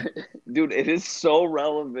dude, it is so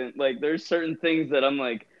relevant. Like there's certain things that I'm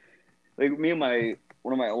like me and my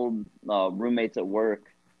one of my old roommates at work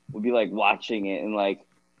would be like watching it and like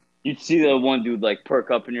you'd see the one dude like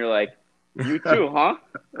perk up and you're like, you too, huh?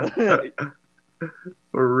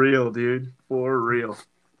 For real, dude. For real.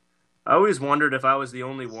 I always wondered if I was the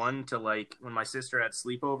only one to like when my sister had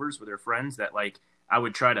sleepovers with her friends that like I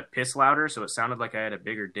would try to piss louder so it sounded like I had a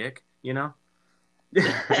bigger dick, you know?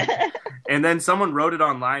 And then someone wrote it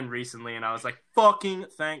online recently and I was like, fucking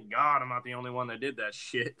thank God I'm not the only one that did that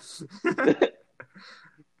shit.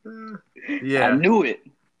 Yeah. I knew it.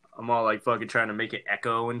 I'm all like fucking trying to make it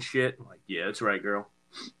echo and shit. I'm like, yeah, that's right, girl.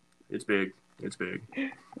 It's big. It's big.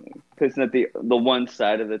 Pissing at the one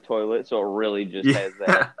side of the toilet, so it really just has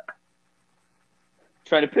that.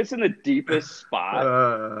 Trying to piss in the deepest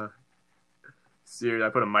spot. Seriously, I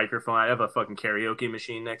put a microphone. I have a fucking karaoke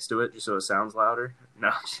machine next to it just so it sounds louder.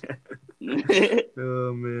 No shit.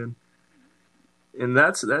 Oh man. And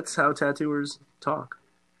that's how tattooers talk.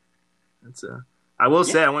 That's I will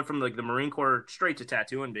say I went from like the Marine Corps straight to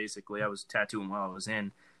tattooing. Basically, I was tattooing while I was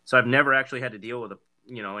in, so I've never actually had to deal with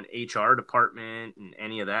an HR department and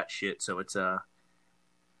any of that shit. So it's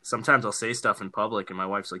sometimes I'll say stuff in public, and my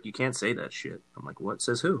wife's like, "You can't say that shit." I'm like, "What?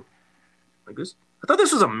 Says who?" Like this? I thought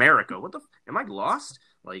this was America. What the? Am I lost?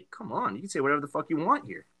 Like, come on, you can say whatever the fuck you want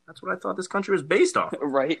here. That's what I thought this country was based off of.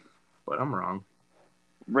 Right. But I'm wrong.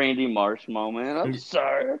 Randy Marsh moment. I'm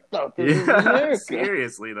sorry. I thought this was America.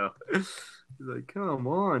 Seriously though. He's like, come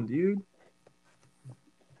on, dude.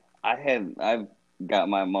 I've got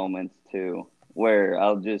my moments too where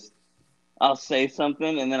I'll say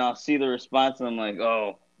something and then I'll see the response and I'm like,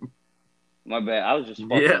 oh, my bad. I was just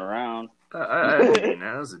fucking around.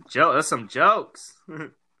 That was a joke. That's some jokes.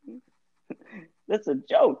 That's a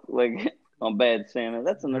joke. Like, I'm bad saying it.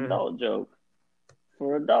 That's an adult joke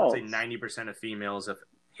for adults. I'd say 90% of females have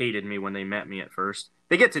hated me when they met me at first.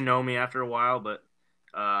 They get to know me after a while, but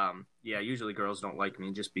yeah, usually girls don't like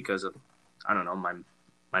me just because of, I don't know,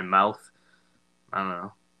 my mouth. I don't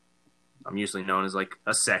know. I'm usually known as like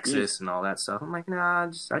a sexist and all that stuff. I'm like, nah,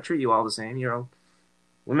 I treat you all the same.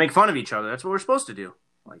 We make fun of each other. That's what we're supposed to do.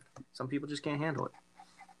 Like, some people just can't handle it.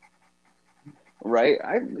 Right.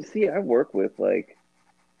 I've worked like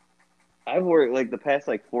the past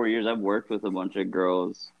like 4 years, I've worked with a bunch of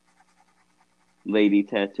girls, lady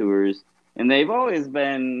tattooers, and they've always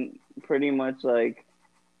been pretty much like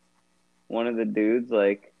one of the dudes.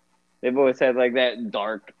 Like, they've always had like that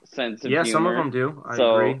dark sense of humor. Yeah, some of them do. I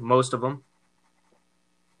agree. Most of them.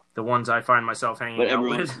 The ones I find myself hanging out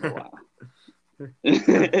with.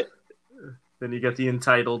 Then you get the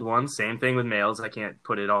entitled ones. Same thing with males. I can't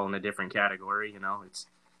put it all in a different category. It's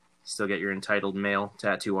still get your entitled male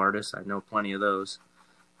tattoo artists. I know plenty of those.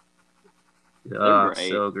 They're great.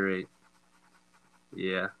 So great.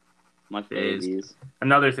 Yeah. My favies.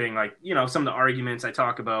 Another thing, like, some of the arguments I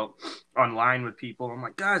talk about online with people, I'm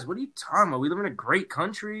like, guys, what are you talking about? We live in a great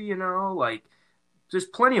country, like, there's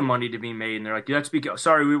plenty of money to be made. And they're like, that's because,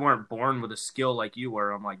 sorry, we weren't born with a skill like you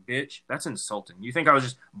were. I'm like, bitch, that's insulting. You think I was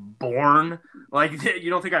just born? Like, you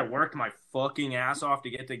don't think I worked my fucking ass off to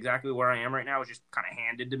get to exactly where I am right now? It was just kind of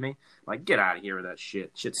handed to me. Like, get out of here with that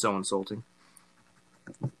shit. Shit's so insulting.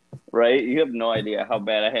 Right? You have no idea how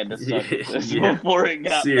bad I had to suck at this before it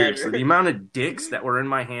got Seriously, better. the amount of dicks that were in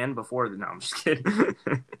my hand before no, I'm just kidding.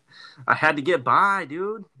 I had to get by,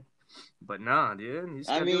 dude. But nah, dude. You just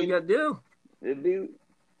gotta do what you gotta do.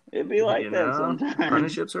 It'd be like that sometimes.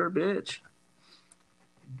 Apprenticeships are a bitch.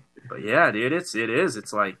 But yeah, dude, it is.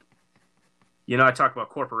 It's like, I talk about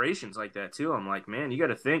corporations like that too. I'm like, man, you got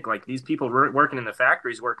to think like these people working in the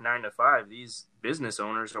factories work 9 to 5. These business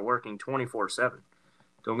owners are working 24/7.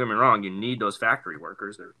 Don't get me wrong. You need those factory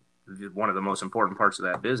workers. They're one of the most important parts of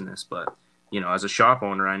that business. But, as a shop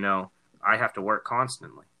owner, I know I have to work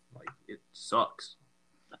constantly. Like, it sucks.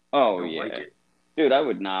 Oh, yeah. Like it. Dude, I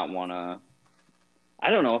would not want to.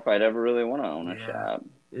 I don't know if I'd ever really want to own a shop.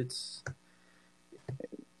 It's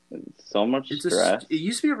so much stress. It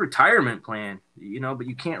used to be a retirement plan, but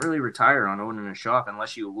you can't really retire on owning a shop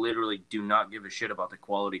unless you literally do not give a shit about the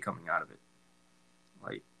quality coming out of it.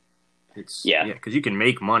 Like, Yeah. Because you can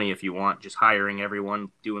make money if you want, just hiring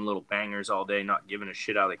everyone, doing little bangers all day, not giving a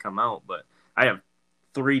shit how they come out. But I have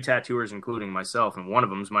 3 tattooers, including myself, and one of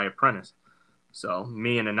them's my apprentice. So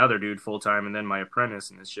me and another dude full time, and then my apprentice,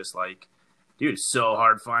 and it's just like, dude, it's so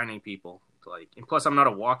hard finding people. Like, and plus I'm not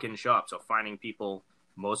a walk-in shop, so finding people,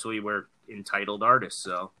 mostly we're entitled artists,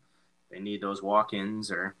 so they need those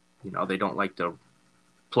walk-ins, or they don't like to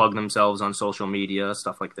plug themselves on social media,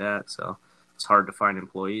 stuff like that. So it's hard to find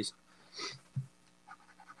employees.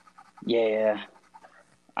 Yeah.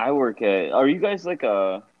 I work at. Are you guys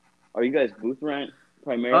booth rent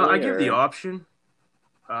primarily? I give the option.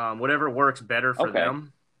 Whatever works better for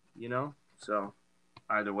them, So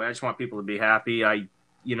either way, I just want people to be happy. I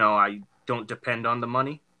don't depend on the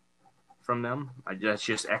money from them. That's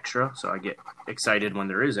just extra, so I get excited when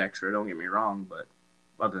there is extra. Don't get me wrong, but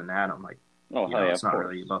other than that, I'm like, it's not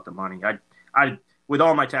really about the money. I with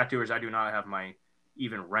all my tattooers, I do not have my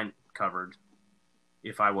even rent covered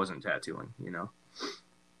if I wasn't tattooing,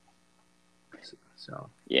 So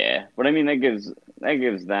yeah, but I mean that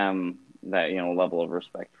gives them that level of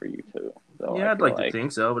respect for you too. So yeah, I'd like to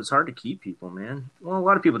think so, but it's hard to keep people, man. Well, a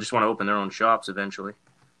lot of people just want to open their own shops eventually.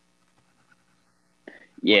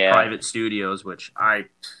 Yeah, private studios, which I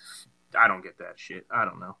don't get that shit. I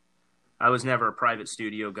don't know. I was never a private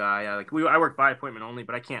studio guy. I work by appointment only,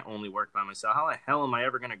 but I can't only work by myself. How the hell am I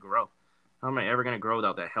ever going to grow? How am I ever going to grow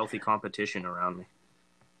without that healthy competition around me?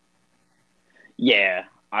 Yeah,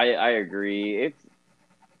 I agree. It's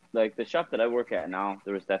like the shop that I work at now,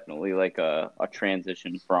 there was definitely like a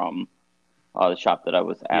transition from the shop that I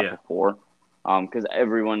was at before. Because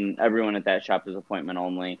everyone at that shop is appointment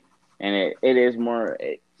only. And it is more,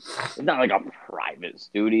 it's not like a private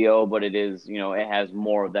studio, but it is, it has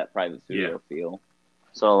more of that private studio feel.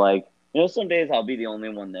 So like, some days I'll be the only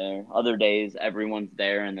one there. Other days everyone's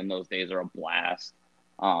there, and then those days are a blast.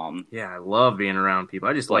 I love being around people.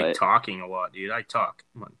 I just like talking a lot, dude. I talk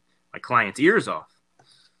my clients' ears off.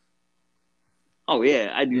 Oh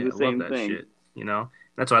yeah, I do the same thing. Shit,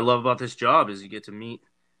 that's what I love about this job is you get to meet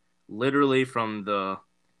literally from the,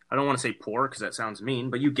 I don't want to say poor because that sounds mean,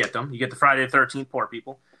 but you get them. You get the Friday the 13th poor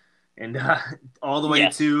people, and all the way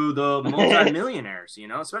to the multimillionaires.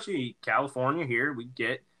 Especially California here, we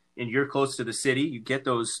get, and you're close to the city, you get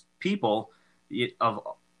those people of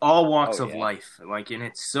all walks of life. And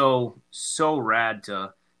it's so rad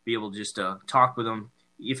to be able just to talk with them.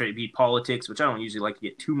 If it be politics, which I don't usually like to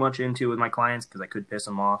get too much into with my clients because I could piss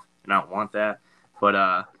them off, and I don't want that. But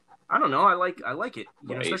I don't know. I like it,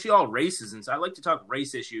 especially all races, and so I like to talk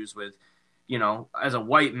race issues with, as a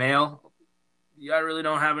white male. I really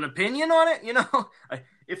don't have an opinion on it,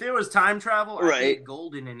 If there was time travel, I'd be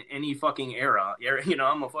golden in any fucking era.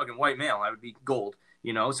 I'm a fucking white male. I would be gold.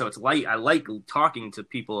 So it's light. I like talking to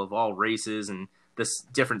people of all races and this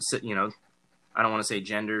different. I don't want to say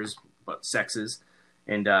genders, but sexes.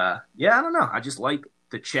 And, I don't know. I just like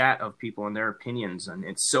the chat of people and their opinions. And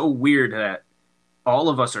it's so weird that all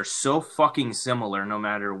of us are so fucking similar no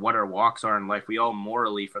matter what our walks are in life. We all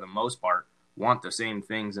morally, for the most part, want the same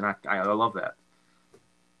things. And I love that.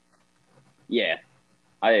 Yeah,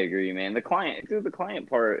 I agree, man. The client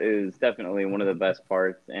part is definitely one of the best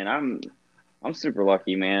parts. And I'm super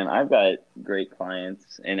lucky, man. I've got great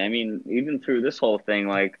clients. And I mean, even through this whole thing,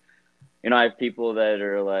 like, I have people that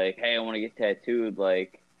are like, hey, I want to get tattooed.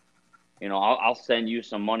 Like, I'll send you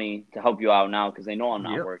some money to help you out now because they know I'm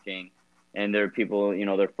not working. And there are people,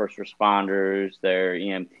 they're first responders, they're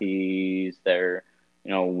EMTs, they're,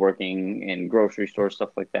 working in grocery stores,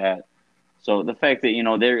 stuff like that. So the fact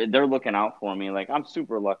that, they're looking out for me, like, I'm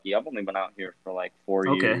super lucky. I've only been out here for like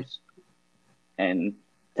 4 years. And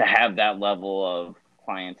to have that level of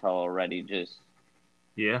clientele already just...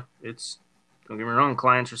 Yeah, don't get me wrong,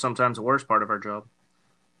 clients are sometimes the worst part of our job.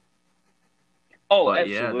 Oh, but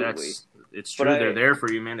absolutely. It's true. They're there for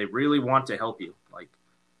you, man. They really want to help you. Like,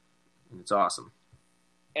 it's awesome.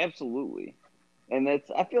 Absolutely. And I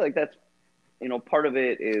feel like that's, part of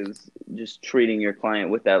it is just treating your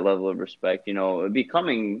client with that level of respect,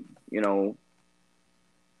 becoming,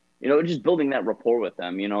 just building that rapport with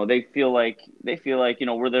them. They feel like,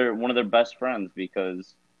 we're one of their best friends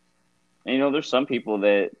because, there's some people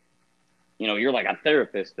that, you're like a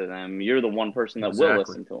therapist to them. You're the one person that will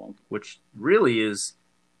listen to them. Which really is,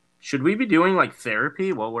 should we be doing like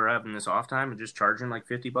therapy while we're having this off time and just charging like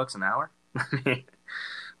 $50 an hour?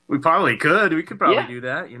 We probably could. We could probably do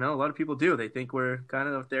that. A lot of people do. They think we're kind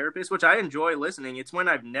of therapists, which I enjoy listening. It's when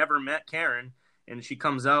I've never met Karen and she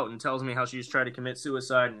comes out and tells me how she just tried to commit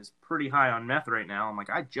suicide and is pretty high on meth right now. I'm like,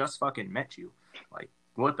 I just fucking met you. Like,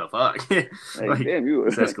 what the fuck? Like, damn,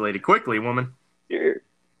 it's escalated quickly, woman.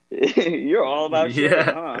 You're all about sharing,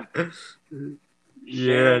 huh? Yeah. Yeah,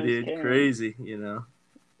 Sharing is dude, caring. crazy,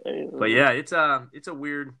 But yeah, it's a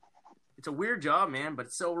weird job, man, but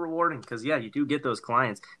it's so rewarding because yeah, you do get those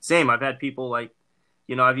clients. Same, I've had people like,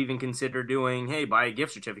 I've even considered doing, hey, buy a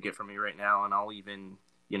gift certificate from me right now, and I'll even,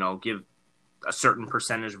 give a certain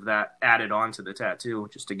percentage of that added on to the tattoo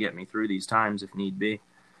just to get me through these times if need be.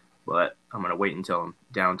 But I'm gonna wait until I'm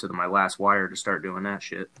down to my last wire to start doing that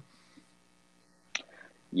shit.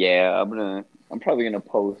 Yeah, I'm probably gonna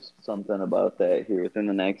post something about that here within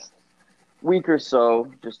the next week or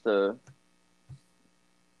so, just to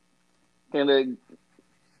kind of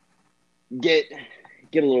get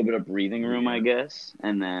a little bit of breathing room, I guess,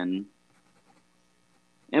 and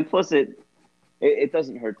plus it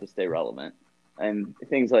doesn't hurt to stay relevant, and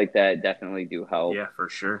things like that definitely do help. Yeah, for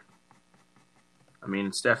sure. I mean,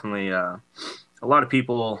 it's definitely a lot of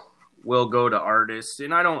people will go to artists,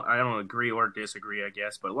 and I don't agree or disagree, I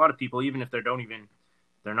guess, but a lot of people, even if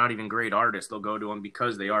they're not even great artists, they'll go to them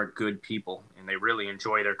because they are good people and they really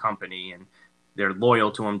enjoy their company and they're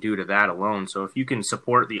loyal to them due to that alone. So if you can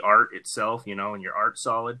support the art itself, and your art's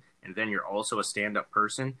solid, and then you're also a stand-up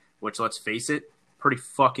person, which let's face it, pretty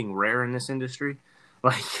fucking rare in this industry.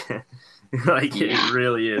 Like, it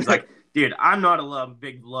really is. Like, dude, I'm not a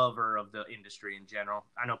big lover of the industry in general.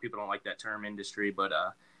 I know people don't like that term industry, but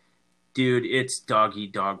dude, it's dog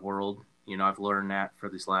eat dog world. I've learned that for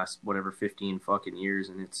these last whatever 15 fucking years,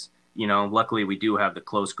 and it's luckily we do have the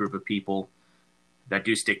close group of people that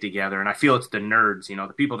do stick together, and I feel it's the nerds,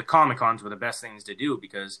 the people. The Comic Cons were the best things to do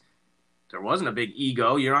because there wasn't a big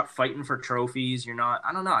ego. You're not fighting for trophies. You're not.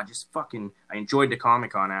 I don't know. I enjoyed the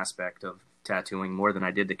Comic Con aspect of tattooing more than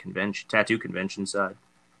I did the tattoo convention side.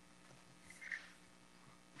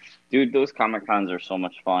 Dude, those Comic Cons are so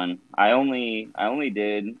much fun. I only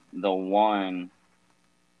did the one.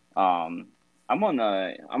 I'm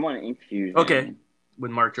on Infusion. Okay,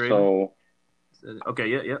 with Mark Draven. So okay,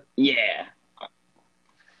 yeah. Yeah,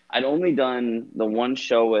 I'd only done the one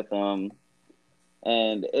show with them,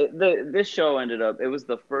 and this show ended up. It was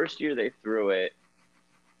the first year they threw it,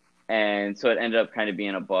 and so it ended up kind of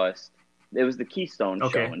being a bust. It was the Keystone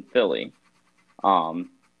show in Philly, but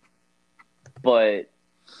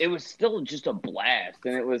it was still just a blast,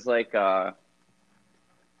 and it was like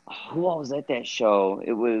who all was at that show?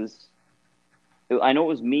 I know it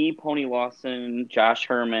was me, Pony Lawson, Josh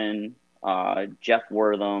Herman, Jeff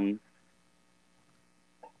Wortham,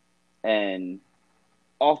 and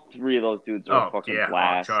all three of those dudes are a fucking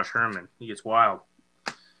blast. Josh Herman, he gets wild.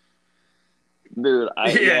 Dude,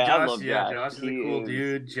 I love Josh. Yeah, Josh is a cool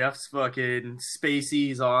dude. Jeff's fucking spacey.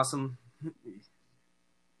 He's awesome.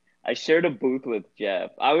 I shared a booth with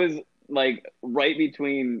Jeff. I was like right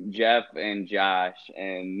between Jeff and Josh,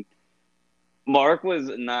 and Mark was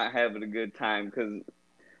not having a good time because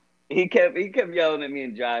he kept yelling at me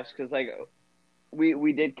and Josh because like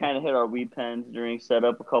we did kind of hit our weed pens during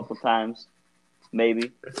setup a couple times,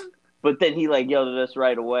 maybe, but then he like yelled at us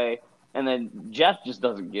right away, and then Jeff just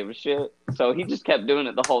doesn't give a shit, so he just kept doing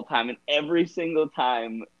it the whole time, and every single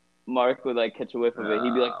time Mark would like catch a whiff of it,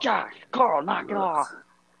 he'd be like, "Josh, Carl, knock it off."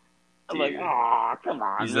 I'm like, "Oh, come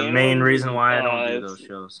on." He's the main reason why I don't do those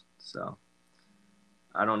shows. So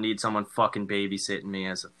I don't need someone fucking babysitting me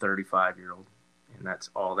as a 35-year-old, and that's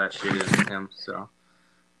all that shit is with him. So,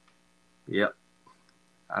 yep.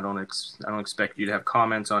 I don't expect you to have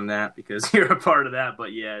comments on that because you're a part of that.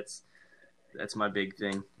 But yeah, that's my big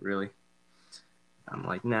thing, really. I'm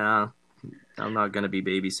like, nah, I'm not gonna be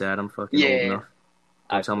babysat. I'm fucking old enough.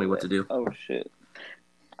 Don't tell me what to do. Oh shit!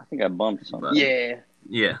 I think I bumped something.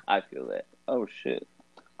 Yeah. I feel that. Oh shit!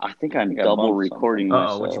 I think I'm double recording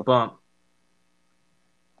myself. Oh, what'd you bump?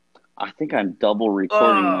 I think I'm double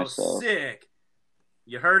recording myself. Oh, sick!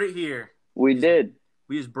 You heard it here. We did.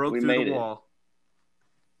 We just broke through the wall.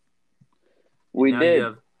 We did. You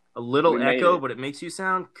have a little echo, but it makes you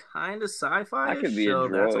sound kind of sci-fi. I could be a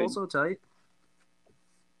droid. That's also tight.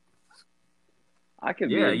 I could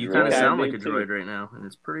be a droid. Yeah, you kind of sound like a droid right now, and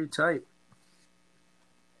it's pretty tight.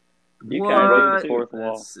 You kind of broke the fourth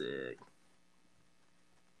wall. That's sick.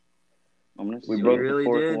 We broke the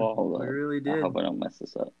fourth wall. Hold on. We really did. I hope I don't mess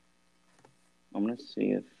this up. I'm going to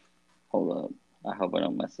see if... Hold up. I hope I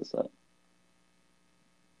don't mess this up.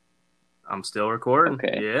 I'm still recording.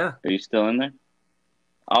 Okay. Yeah. Are you still in there?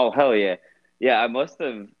 Oh, hell yeah. Yeah, I must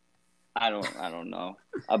have... I don't know.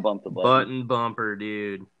 I bumped the button. Button bumper,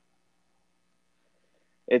 dude.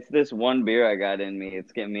 It's this one beer I got in me.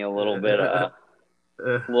 It's getting me a little bit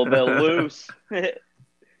loose.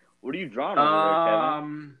 What are you drawing over there,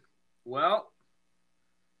 Kevin? Well,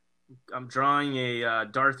 I'm drawing a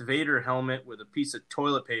Darth Vader helmet with a piece of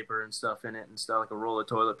toilet paper and stuff in it and stuff, like a roll of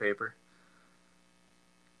toilet paper.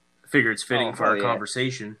 I figure it's fitting Oh, for hell our yeah.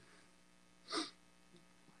 conversation.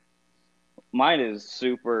 Mine is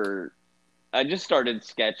super. I just started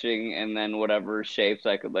sketching, and then whatever shapes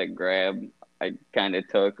I could like grab, I kind of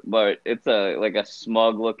took. But it's a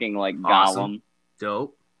smug looking like Awesome. golem.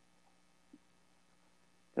 Dope.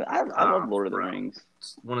 I love Lord of the Bro. Rings.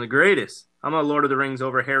 It's one of the greatest. I'm a Lord of the Rings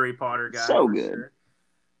over Harry Potter guy. So for good. Sure.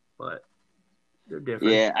 But they're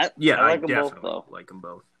different. Yeah, I like them both though. Like them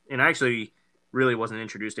both. And I actually really wasn't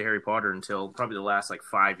introduced to Harry Potter until probably the last like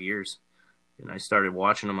 5 years. And I started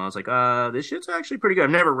watching them. I was like, this shit's actually pretty good. I've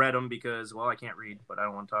never read them because, well, I can't read, but I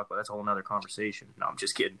don't want to talk about it. That's a whole other conversation. No, I'm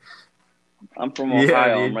just kidding. I'm from Ohio. Yeah,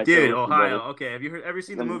 I'm right there with you, Ohio. buddy. Okay, have you ever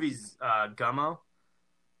seen the movies Gummo?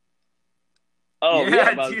 Oh yeah,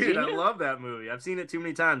 about dude, Gina? I love that movie. I've seen it too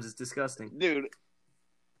many times. It's disgusting. Dude.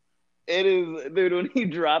 It is, dude, when he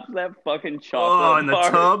drops that fucking chocolate in the bar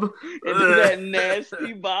tub into that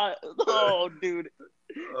nasty bottle. Oh, dude.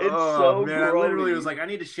 It's so man, I literally grody. was like, I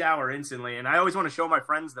need to shower instantly. And I always want to show my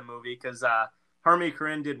friends the movie because Harmony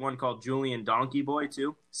Korine did one called Julian Donkey Boy,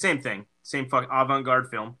 too. Same thing. Same avant-garde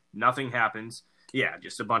film. Nothing happens. Yeah,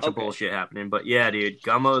 just a bunch of bullshit happening. But yeah, dude,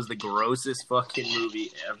 Gummo is the grossest fucking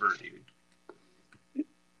movie ever, dude.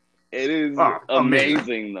 It is amazing.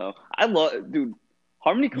 amazing, though. I love, dude,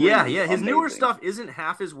 Harmony Korine. Yeah. His amazing. newer stuff isn't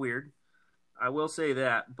half as weird. I will say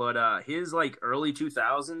that. But his like early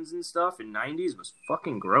 2000s and stuff and 90s was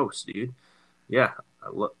fucking gross, dude. Yeah.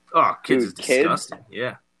 Kids is disgusting.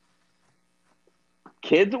 Yeah.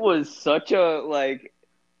 Kids was such a, like,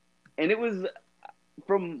 and it was,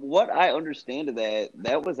 from what I understand of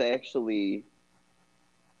that was actually,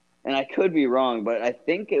 and I could be wrong, but I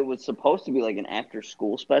think it was supposed to be like an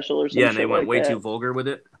after-school special or something. Yeah, and they went way too vulgar with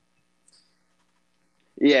it.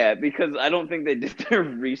 Yeah, because I don't think they did their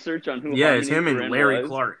research on who. Yeah, it's him and Larry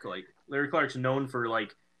Clark. Like Larry Clark's known for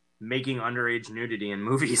like making underage nudity in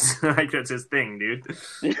movies. Like that's his thing, dude.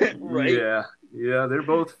 Right? Yeah, they're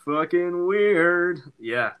both fucking weird.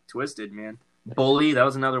 Yeah, twisted, man. Bully, that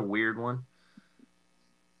was another weird one.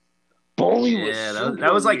 Bully was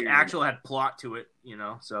that was like weird. actual had plot to it, you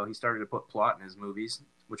know. So he started to put plot in his movies,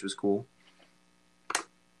 which was cool.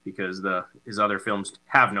 Because his other films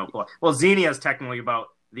have no plot. Well, Xenia is technically about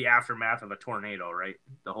the aftermath of a tornado, right?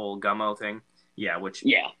 The whole Gummo thing. Yeah, which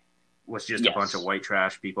was just a bunch of white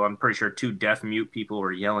trash people. I'm pretty sure 2 deaf mute people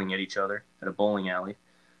were yelling at each other at a bowling alley.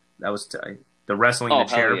 That was tight. The wrestling the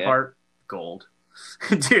chair part, gold.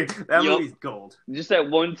 Dude, that movie's gold. Just that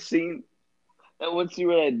one scene where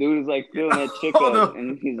that dude is like feeling that chick up,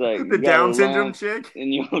 and he's like, the Down syndrome chick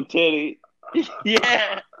in your titty.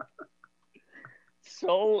 Yeah.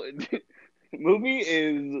 So, movie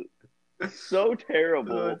is so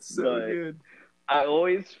terrible. It's so good. I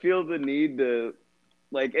always feel the need to,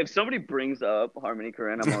 like, if somebody brings up Harmony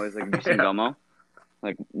Korine, I'm always like, "Have you seen Gummo?"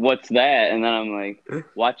 Like, what's that? And then I'm like,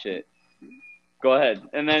 watch it. Go ahead.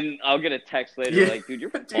 And then I'll get a text later like, dude, you're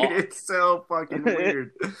fucked. Dude, it's so fucking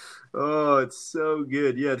weird. Oh, it's so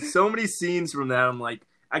good. Yeah, so many scenes from that. I'm like,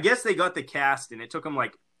 I guess they got the cast, and it took them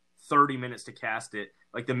like 30 minutes to cast it.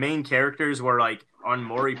 Like, the main characters were, like, on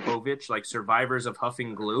Maury Povich, like, survivors of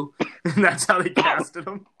huffing glue. And that's how they casted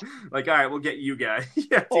them. Like, all right, we'll get you guys.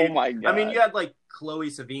 Yeah, dude. Oh, my God. I mean, you had, like, Chloe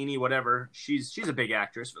Savini, whatever. She's a big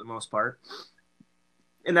actress for the most part.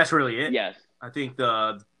 And that's really it. Yes. I think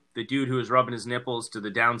the dude who was rubbing his nipples to the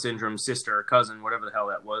Down syndrome sister or cousin, whatever the hell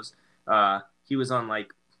that was, he was on,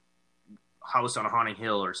 like, House on a Haunting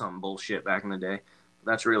Hill or something bullshit back in the day.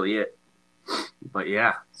 That's really it. But,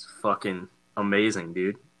 yeah, it's fucking amazing,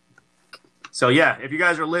 dude. So yeah, if you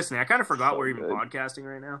guys are listening, I kind of forgot we're even podcasting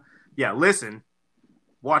right now. Yeah, listen,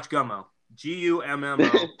 watch Gummo,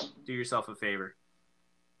 Gummo. Do yourself a favor.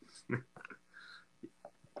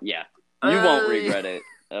 Yeah, you won't regret it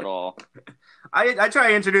at all. I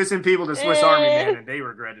try introducing people to Swiss Army Man, and they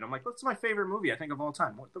regret it. I'm like, that's my favorite movie I think of all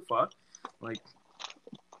time. What the fuck? Like,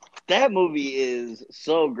 that movie is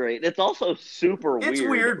so great. It's also super weird. It's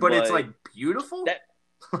weird, but it's like beautiful.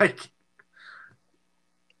 Like.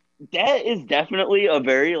 That is definitely a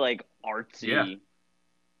very, like, artsy. Yeah.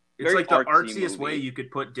 It's like the artsiest way you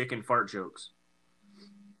could put dick and fart jokes.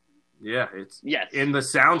 Yeah, it's in the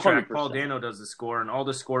soundtrack. 100%. Paul Dano does the score, and all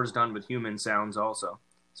the score is done with human sounds also.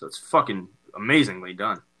 So it's fucking amazingly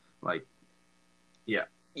done. Like, yeah.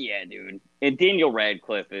 Yeah, dude. And Daniel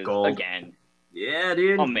Radcliffe is, gold. Again. Yeah,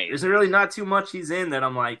 dude. Amazing. There's really not too much he's in that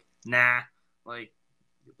I'm like, nah. Like,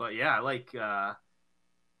 but yeah, I like,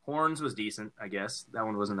 Horns was decent, I guess. That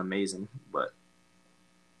one wasn't amazing, but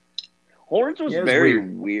Horns was very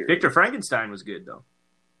weird. Victor Frankenstein was good, though.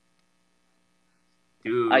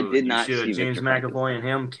 I Dude, did you not should. see James Victor McAvoy and Frankenstein.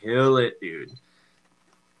 him kill it, dude.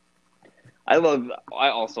 I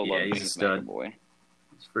also Yeah, love he's a James stud. McAvoy.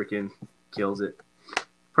 He freaking kills it.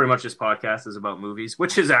 Pretty much this podcast is about movies,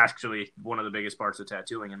 which is actually one of the biggest parts of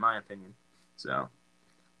tattooing, in my opinion. So,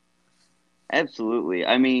 Absolutely.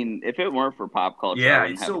 I mean, if it weren't for pop culture, I yeah,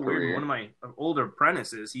 wouldn't it's have so a weird. One of career. my older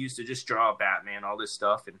apprentices, he used to just draw Batman, all this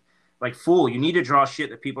stuff, and like, fool, you need to draw shit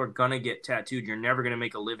that people are gonna get tattooed. You're never gonna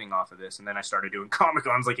make a living off of this. And then I started doing Comic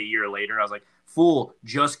Cons like a year later. I was like, fool,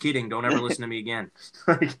 just kidding. Don't ever listen to me again.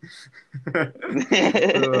 Like,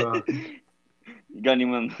 uh, You got any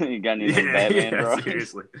of those yeah, Batman yeah, drawings?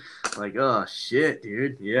 seriously. Like, oh shit,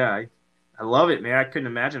 dude. Yeah, I love it, man. I couldn't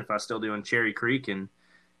imagine if I was still doing Cherry Creek and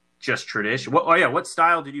just tradition. What? Oh yeah, what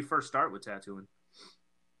style did you first start with tattooing?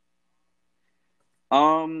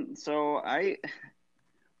 So I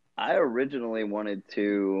originally wanted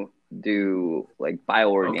to do like Okay,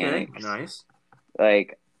 bioorganics. nice.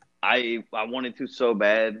 Like I wanted to so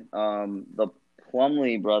bad. The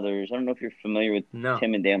Plumley brothers. I don't know if you're familiar with No.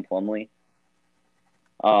 Tim and Dan Plumley.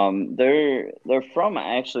 They're from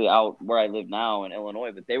actually out where I live now in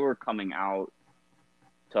Illinois, but they were coming out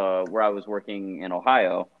to where I was working in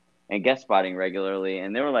Ohio and guest spotting regularly,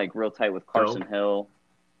 and they were like real tight with Carson Dope. Hill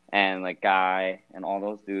and like Guy and all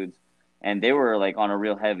those dudes. And they were like on a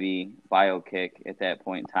real heavy bio kick at that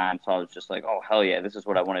point in time. So I was just like, oh hell yeah, this is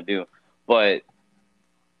what I want to do. But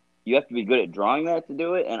you have to be good at drawing that to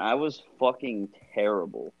do it, and I was fucking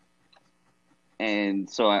terrible. And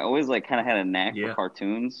so I always like kind of had a knack for Yeah.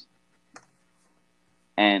 cartoons.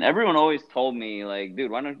 And everyone always told me like,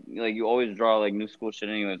 dude, why don't like you always draw like new school shit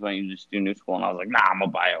anyways? Why don't you just do new school? And I was like, nah, I'm a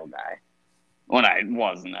bio guy. When I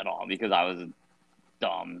wasn't at all because I was a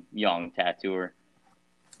dumb young tattooer.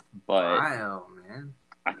 But Wow, man.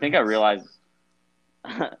 I think I realized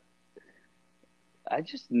I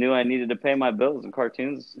just knew I needed to pay my bills, and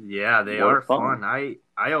cartoons Yeah, they were are fun. fun.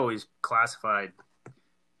 I always classified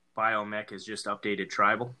Biomech as just updated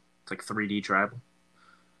tribal. It's like 3D tribal.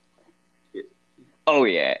 Oh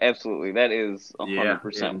yeah, absolutely. That is Yeah,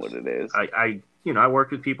 100% and what it is. I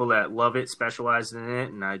work with people that love it, specialize in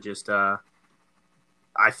it, and I just I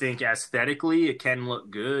think aesthetically it can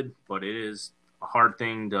look good, but it is a hard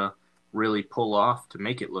thing to really pull off to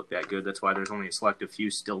make it look that good. That's why there's only a selective few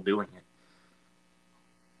still doing it.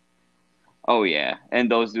 Oh yeah, and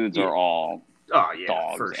those dudes Yeah. are all Oh yeah,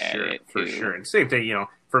 dogs for at sure, it for too. sure. And same thing,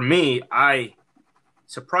 for me, I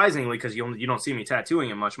surprisingly, because you don't see me tattooing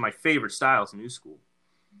it much, my favorite style is new school.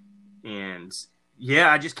 And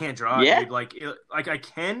yeah, I just can't draw it, Yeah. dude. Like I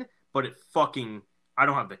can, but I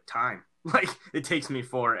don't have the time. Like it takes me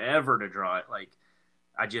forever to draw it. Like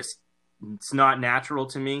I just it's not natural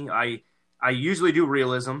to me. I usually do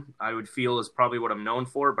realism. I would feel is probably what I'm known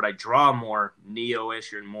for, but I draw more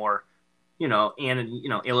neo-ish and more,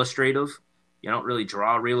 illustrative. You don't really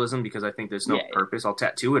draw realism because I think there's no Yeah. purpose. I'll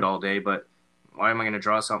tattoo it all day, but why am I going to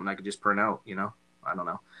draw something I could just print out? I don't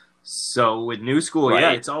know. So with new school, yeah,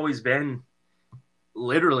 Right. it's always been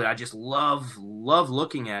literally. I just love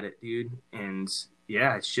looking at it, dude, and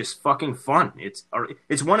yeah, it's just fucking fun. It's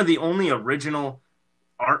one of the only original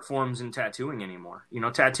art forms in tattooing anymore.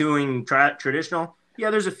 Tattooing traditional. Yeah,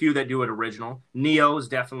 there's a few that do it original. Neo is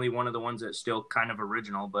definitely one of the ones that's still kind of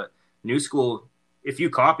original, but new school, if you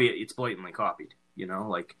copy it, it's blatantly copied.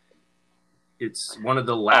 Like it's one of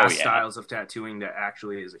the last styles of tattooing that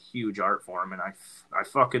actually is a huge art form, and I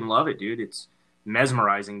fucking love it, dude. It's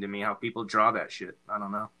mesmerizing to me how people draw that shit. I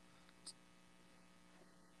don't know.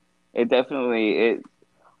 It definitely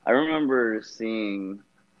I remember seeing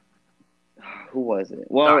who was it?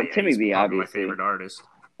 Well, Yeah, Timmy he's B, probably my obviously. favorite artist.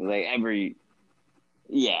 Like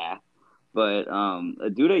yeah. But a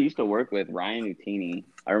dude I used to work with, Ryan Utini,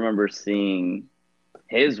 I remember seeing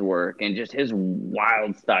his work and just his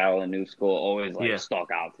wild style in new school always stuck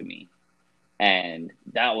out to me. And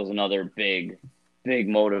that was another big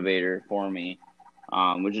motivator for me,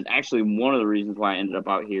 which is actually one of the reasons why I ended up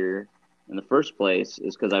out here in the first place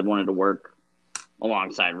is because I wanted to work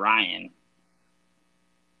alongside Ryan.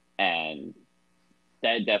 And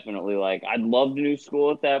that definitely, I'd love the new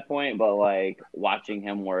school at that point, but, watching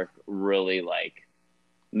him work really,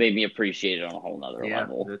 made me appreciate it on a whole nother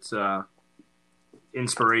level. Yeah, it's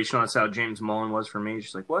inspirational. That's how James Mullen was for me.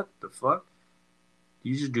 Just like, what the fuck?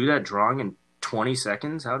 You just do that drawing in 20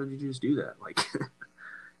 seconds? How did you just do that?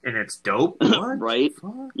 And it's dope. What? Right?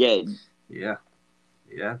 Fuck? Yeah. Yeah.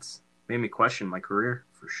 Yeah, it's made me question my career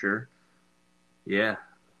for sure. Yeah.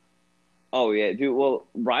 Oh, yeah, dude. Well,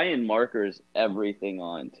 Ryan markers everything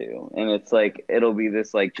on, too. And it's it'll be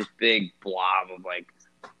this, just big blob of,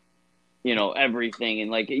 everything.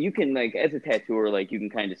 And, you can, as a tattooer, you can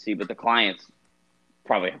kind of see, but the clients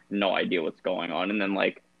probably have no idea what's going on. And then,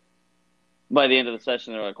 like, by the end of the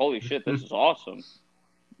session, they're like, holy shit, this is awesome.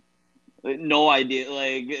 No idea.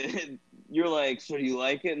 Like, you're like, so do you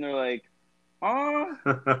like it? And they're like,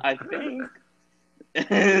 I think.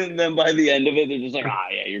 And then by the end of it, they're just like,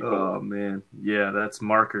 yeah, you're cool. Oh, man. Yeah, that's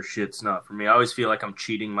marker shit's not for me. I always feel like I'm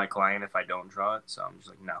cheating my client if I don't draw it, so I'm just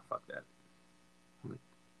like, nah, fuck that.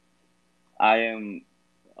 I am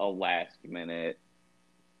a last minute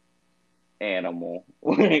animal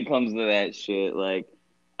when it comes to that shit. Like,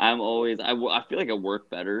 I'm always, I feel like I work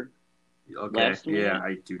better. Okay, Last minute. yeah,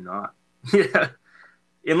 I do not. Yeah.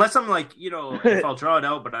 Unless I'm like, if I'll draw it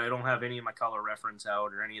out, but I don't have any of my color reference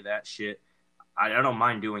out or any of that shit, I don't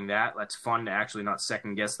mind doing that. That's fun to actually not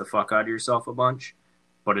second guess the fuck out of yourself a bunch.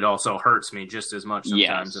 But it also hurts me just as much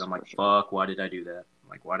sometimes. And I'm like, fuck, why did I do that?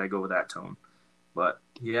 Like, why'd I go with that tone? But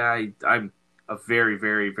yeah, I'm a very,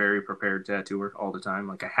 very, very prepared tattooer all the time.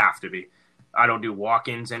 Like, I have to be. I don't do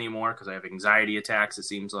walk-ins anymore because I have anxiety attacks, it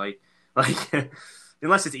seems like. Like,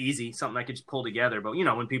 unless it's easy, something I could just pull together. But,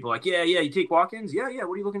 when people are like, yeah, you take walk-ins? Yeah,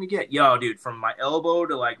 what are you looking to get? Yo, dude, from my elbow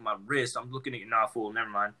to, like, my wrist, I'm looking at, nah, fool, never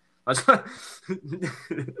mind.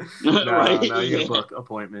 Now you book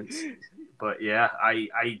appointments. But, yeah,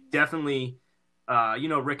 I definitely,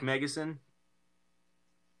 Rick Megason?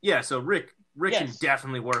 Yeah, so Rick can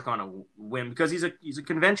definitely work on a whim because he's a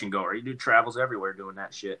convention goer. He travels everywhere doing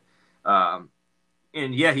that shit. And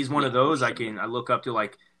yeah, he's one of those I look up to,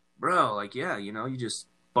 like, bro, like, yeah, you just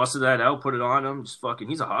busted that out, put it on him, just fucking,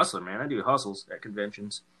 he's a hustler, man. I do hustles at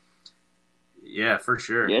conventions. Yeah, for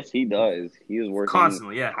sure. Yes, he does. He is working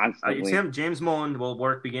constantly, yeah. Constantly. It's him. James Mullen will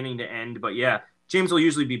work beginning to end, but yeah, James will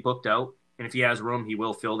usually be booked out, and if he has room, he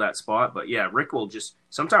will fill that spot. But yeah, Rick will just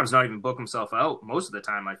sometimes not even book himself out most of the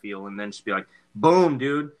time, I feel, and then just be like, boom,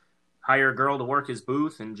 dude, hire a girl to work his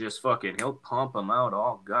booth and just fucking, he'll pump them out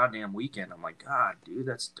all goddamn weekend. I'm like, God, dude,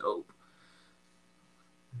 that's dope.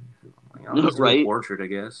 I'm like, I'll just do a portrait, I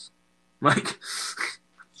guess. Like,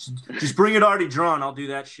 just bring it already drawn. I'll do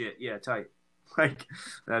that shit. Yeah, tight. Like,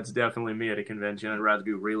 that's definitely me at a convention. I'd rather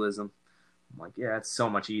do realism. I'm like, yeah, it's so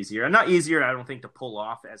much easier. Not easier, I don't think, to pull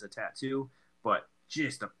off as a tattoo, but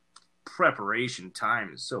just the preparation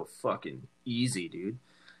time is so fucking easy, dude.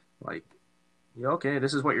 Like, yeah, okay,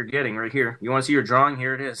 this is what you're getting right here. You want to see your drawing?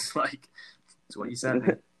 Here it is. Like, it's what you sent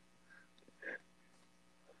me.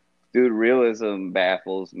 Dude, realism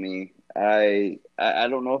baffles me. I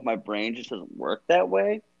don't know if my brain just doesn't work that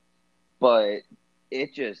way, but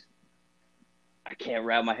it just, I can't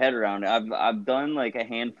wrap my head around it. I've done like a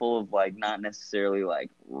handful of like not necessarily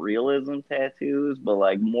like realism tattoos, but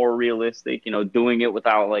like more realistic, doing it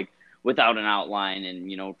without an outline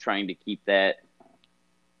and trying to keep that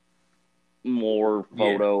more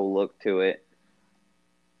photo look to it.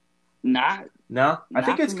 No, I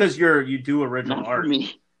think it's because you do original art. For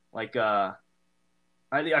me. Like, I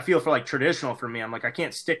feel for like traditional for me, I'm like, I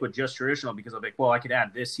can't stick with just traditional because I'm like, well, I could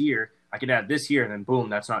add this here, and then boom,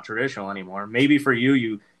 that's not traditional anymore. Maybe for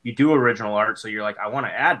you do original art, so you're like, I want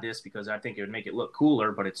to add this because I think it would make it look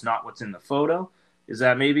cooler, but it's not what's in the photo. Is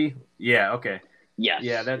that maybe? Yeah, okay. Yes.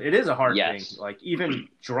 Yeah, it is a hard thing. Like, even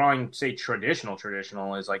drawing, say, traditional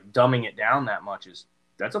is like dumbing it down that much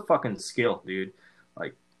that's a fucking skill, dude.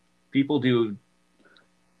 Like, people do.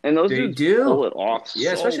 And those dudes pull it off.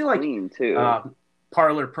 Yeah, so especially clean, like too.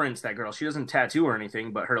 Parlor Prince, that girl. She doesn't tattoo or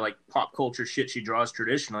anything, but her like pop culture shit she draws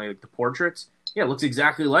traditionally, like the portraits. Yeah, it looks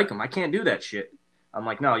exactly like them. I can't do that shit. I'm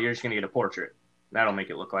like, no, you're just gonna get a portrait. That'll make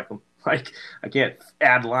it look like them. Like, I can't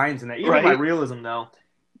add lines in that. Even my realism, though,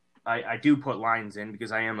 I do put lines in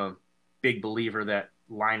because I am a big believer that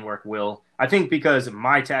line work will. I think because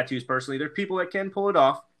my tattoos personally, there are people that can pull it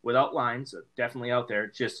off without lines. Definitely out there.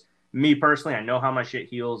 It's just me personally. I know how my shit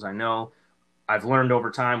heals. I know I've learned over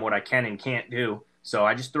time what I can and can't do. So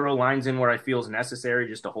I just throw lines in where I feel is necessary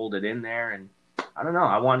just to hold it in there. And I don't know.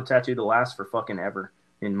 I want a tattoo to last for fucking ever.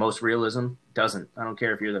 And most realism doesn't. I don't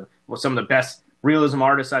care if you're some of the best realism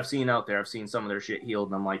artists I've seen out there. I've seen some of their shit healed,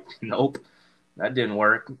 and I'm like, nope, that didn't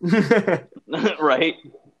work. Right?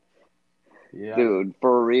 Yeah, dude,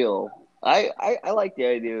 for real. I like the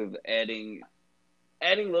idea of adding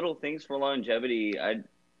little things for longevity.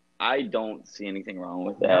 I don't see anything wrong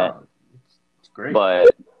with that. No, it's great.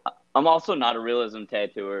 But I'm also not a realism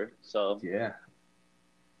tattooer, so yeah.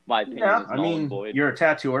 My opinion is null and void. You're a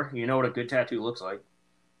tattooer. You know what a good tattoo looks like.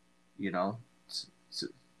 I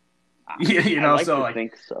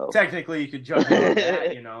think so. Technically, you could judge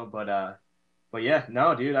on that, but yeah,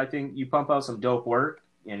 no, dude. I think you pump out some dope work,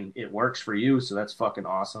 and it works for you, so that's fucking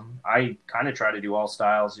awesome. I kind of try to do all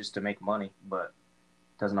styles just to make money, but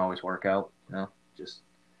it doesn't always work out. Just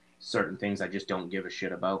certain things I just don't give a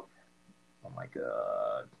shit about. Oh my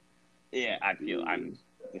god. Yeah, I feel I'm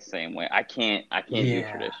the same way. I can't do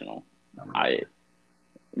Yeah. traditional. I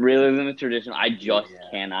realism and traditional. I just Yeah.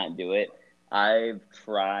 cannot do it. I've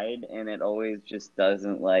tried, and it always just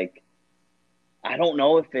doesn't like. I don't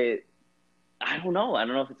know if it. I don't know. I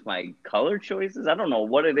don't know if it's my color choices. I don't know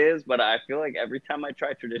what it is, but I feel like every time I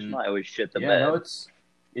try Mm. traditional, I always shit the Yeah, no, bed.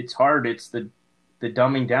 it's hard. It's the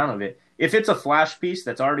dumbing down of it. If it's a flash piece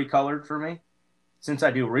that's already colored for me, since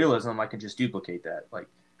I do realism, I can just duplicate that. Like,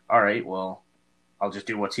 all right, well, I'll just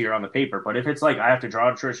do what's here on the paper. But if it's like I have to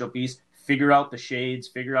draw a traditional piece, figure out the shades,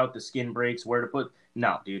 figure out the skin breaks, where to put.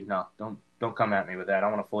 No, dude, no, don't come at me with that. I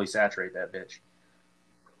want to fully saturate that bitch.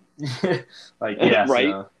 Like, yeah, Right?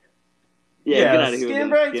 so Yeah, get yeah, out of here with skin them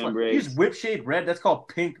breaks. skin Use breaks. whip shade red. That's called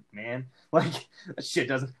pink, man. Like that shit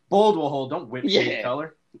doesn't. Bold will hold. Don't whip shade Yeah,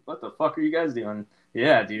 color. What the fuck are you guys doing?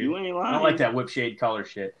 Yeah, dude. you ain't I don't like lying. that whip shade color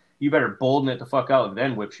shit. You better bolden it the fuck out and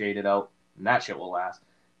then whip shade it out, and that shit will last.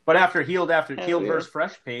 But after Hell healed yeah. versus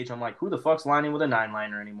fresh page, I'm like, who the fuck's lining with a 9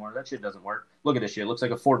 liner anymore? That shit doesn't work. Look at this shit. It looks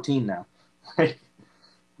like a 14 now.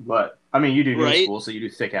 But I mean, you do new Right? school, so you do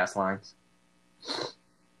thick ass lines.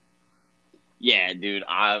 Yeah, dude.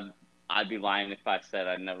 I'd be lying if I said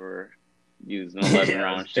I'd never used an 11 Yeah,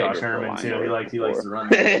 round it's Josh shader for Herman line too. work He likes before. to run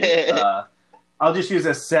that shit. Yeah, I'll just use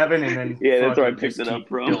a 7 and then that's where I fucking picked just it up keep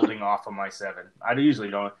from. building off of my 7. I usually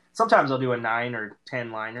don't. Sometimes I'll do a 9 or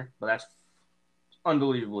 10 liner, but that's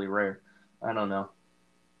unbelievably rare. I don't know.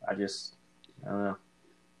 I don't know.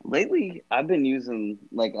 Lately, I've been using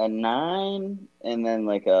like a 9 and then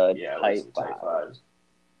like a Yeah, like Type some Type 5. 5s.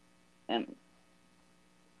 And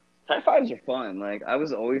Type 5s are fun. Like, I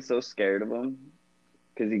was always so scared of them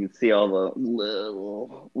because you can see all the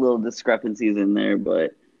little discrepancies in there.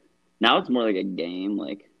 But now it's more like a game,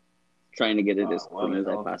 like trying to get it as I love clean it. as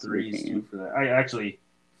I I love possibly threes too can. for that. I actually,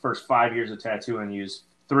 first 5 years of tattooing, used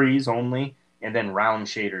threes only and then round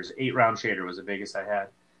shaders. 8 round shader was the biggest I had.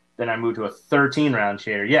 Then I moved to a 13 round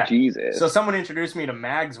shader. Yeah. So Jesus. someone introduced me to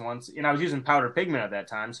mags once, and I was using powder pigment at that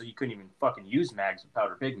time, so you couldn't even fucking use mags with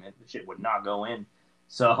powder pigment. The shit would not go in.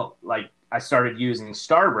 So like I started using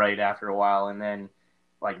Starbright after a while, and then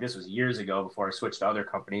like this was years ago before I switched to other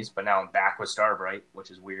companies, but now I'm back with Starbright,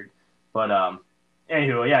 which is weird. But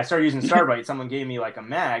anywho, yeah, I started using Starbright. Someone gave me like a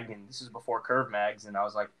mag, and this is before curve mags, and I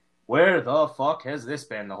was like, where the fuck has this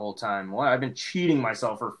been the whole time? Well, I've been cheating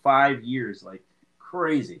myself for 5 years, like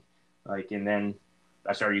crazy. Like, and then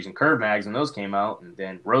I started using curve mags, and those came out, and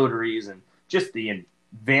then rotaries, and just the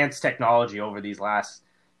advanced technology over these last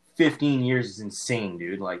 15 years is insane,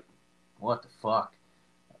 dude. Like, what the fuck?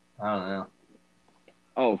 I don't know.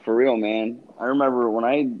 Oh, for real, man. I remember when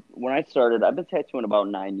I started, I've been tattooing about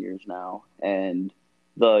 9 years now, and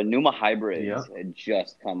the Numa Yeah. hybrids had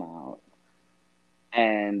just come out.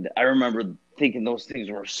 And I remember thinking those things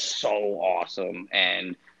were so awesome,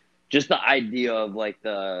 and just the idea of like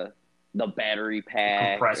the battery The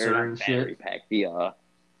pack, or compressor not and battery shit. pack,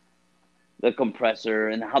 the compressor,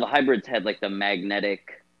 and how the hybrids had like the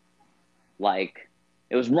magnetic, like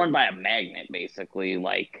it was run by a magnet basically,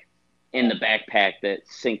 like in the backpack that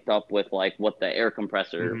synced up with like what the air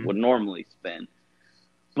compressor Mm-hmm. would normally spin.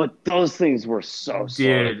 But those things were so slow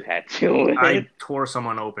to Dude, tattoo with. I tore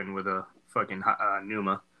someone open with a fucking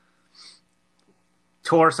Numa.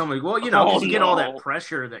 Tore someone. Well, Oh because you get all that no.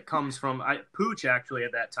 pressure that comes from Pooch actually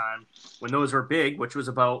at that time when those were big, which was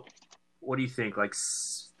about what do you think, like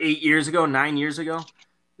 8 years ago, 9 years ago,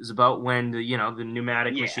 is about when the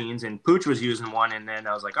pneumatic Yeah. machines and Pooch was using one, and then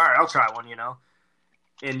I was like, all right, I'll try one.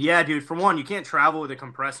 And yeah, dude, for one, you can't travel with the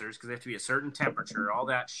compressors because they have to be a certain temperature, all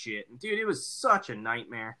that shit. And dude, it was such a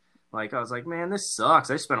nightmare. Like I was like, man, this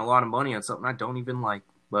sucks. I spent a lot of money on something I don't even like.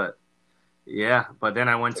 But yeah, but then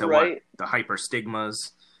I went to what Right? the hyper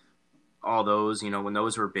stigmas, all those, when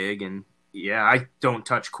those were big, and yeah, I don't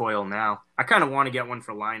touch coil now. I kind of want to get one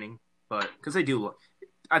for lining, but because they do look,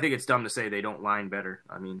 I think it's dumb to say they don't line better.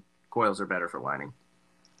 I mean, coils are better for lining.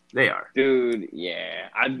 They are. Dude, yeah.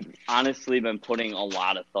 I've honestly been putting a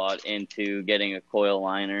lot of thought into getting a coil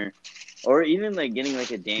liner, or even like getting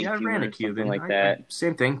like a Dan Yeah, I ran Cuban a or something Cuban. like I that.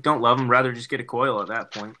 same thing. Don't love them. Rather just get a coil at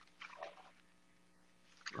that point.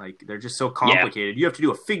 Like they're just so Yeah. complicated. You have to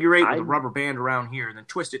do a figure eight with I a rubber band around here, and then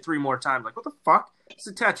twist it 3 more times. Like what the fuck? It's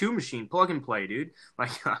a tattoo machine. Plug and play, dude.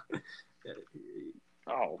 Like,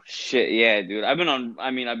 Oh shit, yeah, dude. I've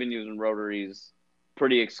been using rotaries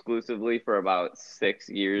pretty exclusively for about 6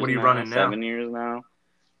 years what are you now, running now? 7 years now.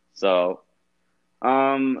 So,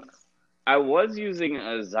 um, I was using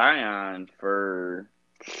a Zion for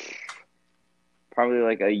probably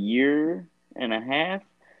like a year and a half,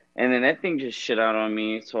 and then that thing just shit out on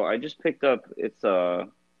me. So I just picked up it's a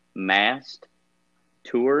Mast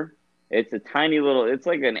Tour. It's a tiny little. It's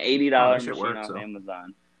like an Oh, $80 that shit machine works, off though.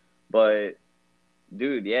 Amazon. But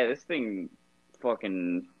dude, yeah, this thing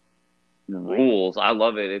fucking rules. I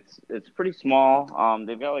love it. It's pretty small.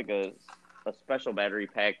 They've got like a special battery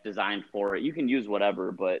pack designed for it. You can use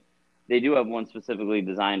whatever, but they do have one specifically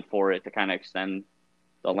designed for it to kind of extend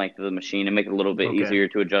the length of the machine and make it a little bit Okay. easier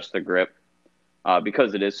to adjust the grip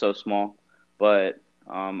because it is so small. But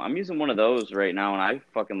I'm using one of those right now, and I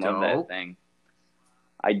fucking love that Dope. thing.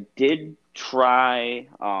 I did try.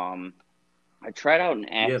 I tried out an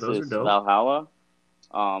Yeah, those are Axis dope. Valhalla.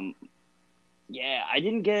 Um, yeah, I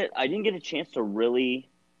didn't get a chance to really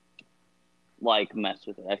like mess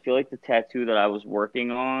with it. I feel like the tattoo that I was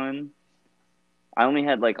working on, I only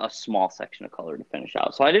had like a small section of color to finish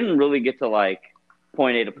out, so I didn't really get to like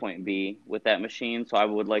point A to point B with that machine. So I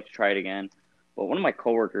would like to try it again. But one of my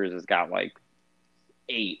coworkers has got like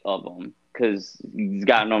 8 of them because he's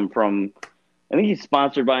gotten them from. I think he's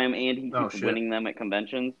sponsored by him, and he Oh keeps shit. winning them at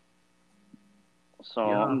conventions. So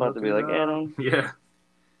Yeah, I'm about to hook be it like, up. Adam, Yeah.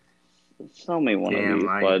 sell me one of Damn, these,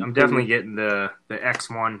 bud, I'm definitely please. getting the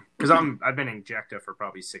X1 because I've been in Injecta for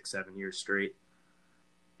probably 6-7 years straight,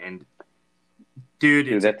 and dude,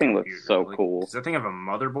 Dude, it's a that thing computer. looks so Like, cool. does that thing have a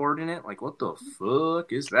motherboard in it? Like, what the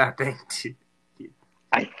fuck is that thing? Dude,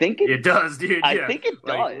 I think it. it does, dude. I Yeah. think it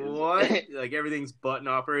Like does. what? Like everything's button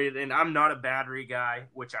operated, and I'm not a battery guy,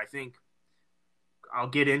 which I think I'll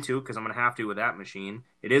get into because I'm gonna have to with that machine.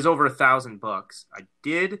 It is over $1,000. I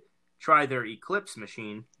did try their Eclipse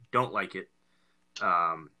machine. Don't like it.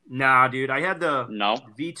 Nah, dude. I had the No.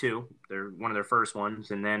 V2. They're one of their first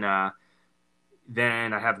ones, and then I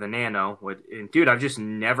have the Nano. And dude, I've just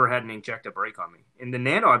never had an Injecta break on me. And the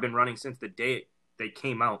Nano I've been running since the day they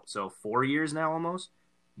came out, so 4 years now almost.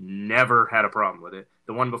 Never had a problem with it.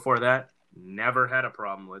 The one before that, never had a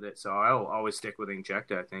problem with it. So I'll always stick with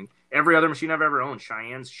Injecta. I think every other machine I've ever owned,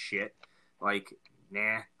 Cheyenne's shit. Like,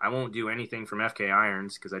 nah, I won't do anything from FK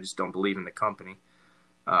Irons because I just don't believe in the company.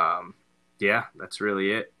 Um, yeah, that's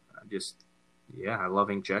really it. Yeah, I love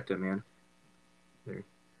Injecta, man. They're,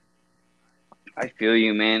 I feel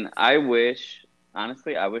you, man.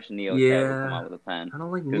 Honestly, I wish Neotat would come yeah, out with a pen I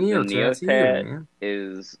don't like because the Neotats either, Neotat man.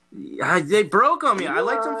 is Yeah, they broke on me. I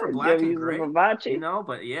liked them for what? You black ever and use the gray, Vivace?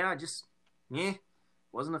 but yeah, yeah,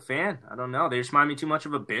 wasn't a fan. I don't know. They just remind me too much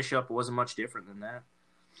of a Bishop. It wasn't much different than that.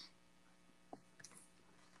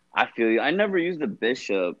 I feel you. I never used the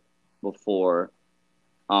Bishop before,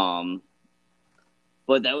 um,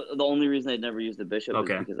 but the only reason I'd never used the Bishop is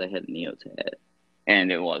Okay. because I had Neotat,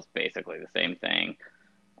 and it was basically the same thing.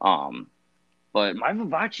 Um, but my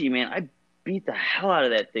Vivace, man, I beat the hell out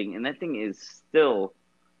of that thing, and that thing is still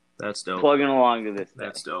That's dope. plugging along to this day.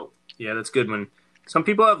 That's dope. Yeah, that's good when some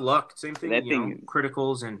people have luck. Same thing, That thing is.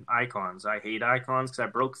 criticals and icons. I hate icons because I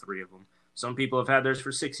broke 3 of them. Some people have had theirs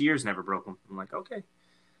for 6 years, never broke them. I'm like, okay,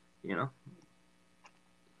 you know.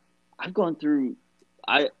 I've gone through.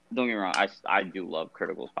 I don't get me wrong. I do love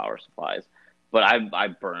Critical's power supplies, but I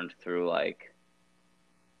burned through like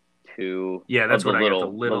 2 Yeah, of that's the what I got. The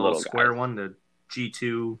little square guys. one, the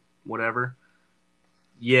G2, whatever.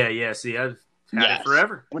 Yeah, yeah. See, I've had it Yes,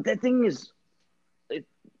 forever. but that thing is.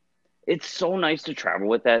 It's so nice to travel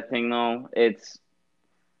with that thing though. It's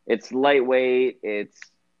lightweight.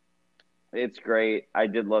 It's great. I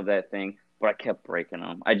did love that thing, but I kept breaking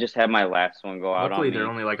them. I just had my last one go out Luckily, on they're me.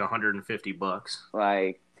 only like $150.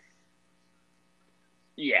 Like,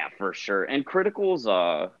 yeah, for sure. And Critical's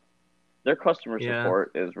their customer Yeah,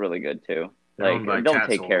 support is really good too. they're Like, owned by they'll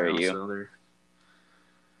take Tatzel care now, of you. so they're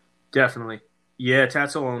definitely. Yeah,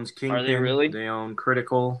 Tatzel owns Are they Kingpin. really? They own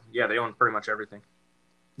Critical. Yeah, they own pretty much everything.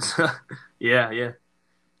 Yeah, yeah.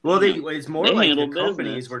 Well, it's more They like handle the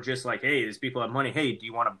companies business. were just like, hey, these people have money. Hey, do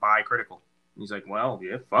you want to buy Critical? And he's like, well,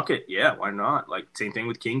 yeah, fuck it. Yeah, why not? Like, same thing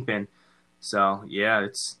with Kingpin. So, yeah,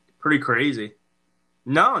 it's pretty crazy.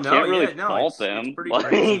 No, Can't really yeah, no, fault it's them. pretty Like,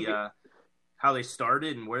 crazy how they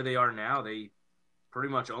started and where they are now. They pretty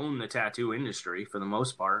much own the tattoo industry for the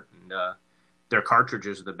most part, and their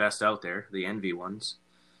cartridges are the best out there, the Envy ones.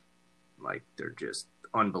 Like, they're just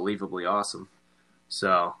unbelievably awesome.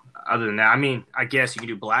 So, other than that, I mean, I guess you can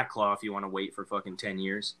do Black Claw if you want to wait for fucking 10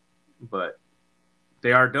 years, but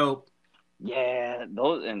they are dope. yeah,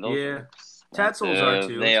 those Yeah. are Tatsels are expensive.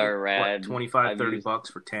 too. They It's are like, rad. 25, I've $30 used. bucks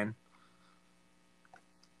for 10.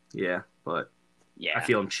 Yeah, but Yeah, I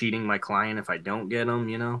feel I'm cheating my client if I don't get them,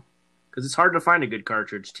 because it's hard to find a good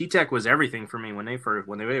cartridge. T-Tech was everything for me when they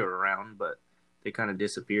were around, but they kind of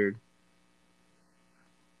disappeared.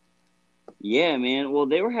 yeah, man. Well,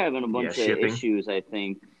 they were having a bunch of shipping. issues, I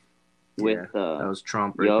think, with that was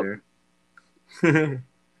Trump right yup. there.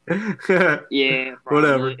 Yeah,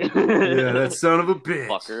 Whatever. probably. Yeah, that son of a bitch.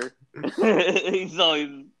 Fucker. he's always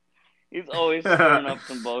he's always stirring up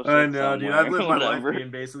some I bullshit know, dude. I've somewhere. lived my life Whatever.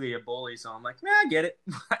 being basically a bully, so I'm like, man, I get it.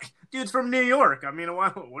 Dude's from New York. I mean,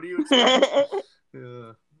 what do you expect?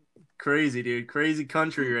 Crazy, dude. Crazy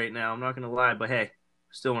country right now. I'm not gonna lie, but hey,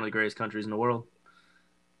 still one of the greatest countries in the world.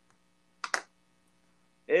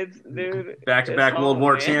 It's dude. Back to It's back World home,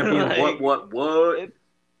 War man. champion. Like What? it's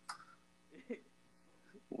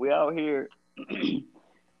we out here.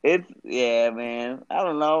 It's yeah, man. I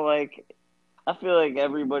don't know. Like I feel like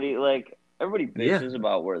everybody Yeah. bitches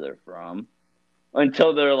about where they're from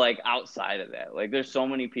until they're like outside of that. Like there's so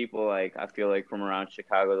many people like I feel like from around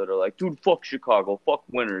Chicago that are like, dude, fuck Chicago, fuck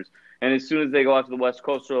winters. And as soon as they go out to the West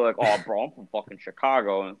Coast, they're like, oh, bro, I'm from fucking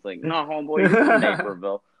Chicago. And it's like, no, homeboy, you're from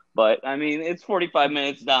Naperville. But I mean, it's 45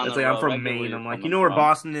 minutes down It's the like I'm road. I from get where Maine. you're I'm like, you coming know where from.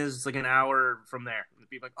 Boston is? It's like an hour from there. And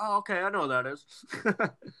people like, oh, okay, I know what that is.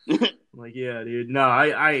 I'm like, yeah, dude. No,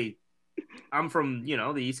 I'm from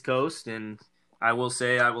the East Coast, and I will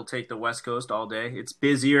say I will take the West Coast all day. It's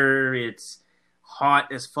busier. It's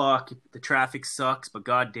hot as fuck. The traffic sucks, but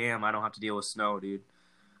goddamn, I don't have to deal with snow, dude.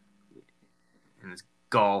 And it's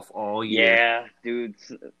golf all year. Yeah, dude.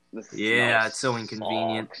 The Yeah, snow it's so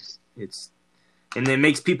inconvenient. sucks. And it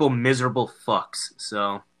makes people miserable fucks.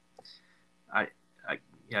 So I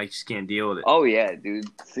I just can't deal with it. Oh yeah, dude.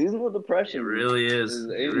 Seasonal depression. It really is. Is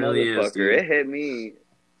It a really is, motherfucker. dude. It hit me.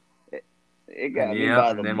 It got me Yeah, by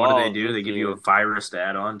and the then what balls do? this They give you year. a virus to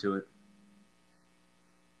add on to it.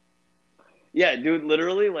 Yeah, dude.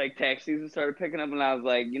 Literally, like tax season started picking up, and I was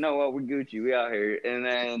like, you know what, we're Gucci, we out here. And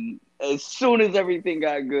then as soon as everything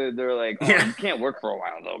got good, they're like, oh, Yeah. you can't work for a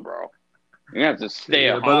while though, bro. You have to stay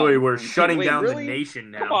Yeah, at by the way, home. we're I'm like, shutting wait, down really? the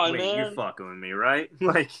nation Come now. on, Wait, you're man. fucking with me, right?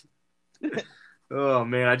 Like, oh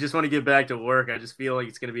man, I just want to get back to work. I just feel like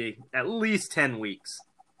it's going to be at least 10 weeks,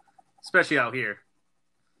 especially out here.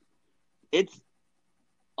 It's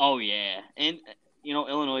oh yeah, and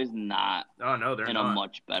Illinois is not Oh no, they're in not. a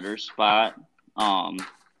much better spot. And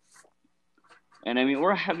I mean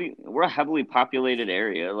we're a heavily populated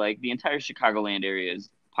area. Like the entire Chicagoland area is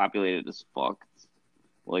populated as fuck. It's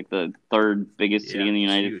like the third biggest city Yeah, in the it's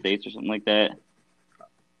United huge. States or something like that.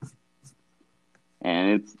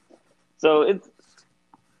 And it's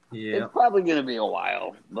Yeah, probably gonna be a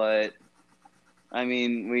while, but I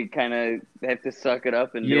mean we kind of have to suck it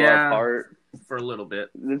up and do our yeah, part. for a little bit.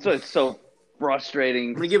 That's what's so frustrating.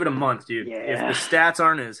 I'm gonna give it a month, dude. If Yeah. the stats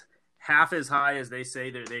aren't as half as high as they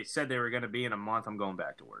said they were going to be in a month, I'm going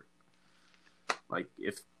back to work. Like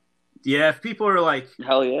if people are like,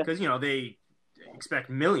 Hell yeah. because they expect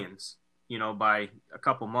millions, by a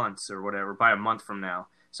couple months or whatever, by a month from now.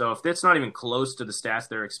 So if that's not even close to the stats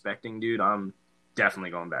they're expecting, dude, I'm definitely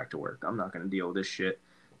going back to work. I'm not going to deal with this shit.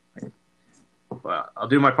 But I'll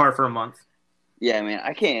do my part for a month. Yeah, man,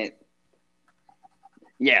 I can't.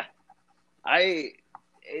 Yeah,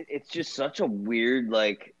 it's just such a weird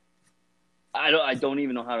like. I don't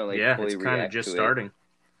even know how to Yeah, fully it's kind of react just to starting. it.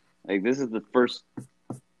 Like this is the first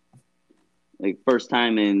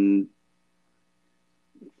time in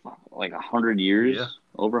like 100 years, Yeah.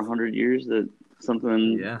 over 100 years that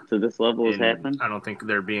something to this level has And happened. I don't think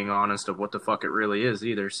they're being honest of what the fuck it really is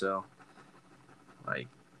either. So, like,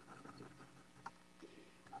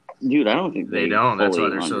 Dude, I don't think they don't. That's why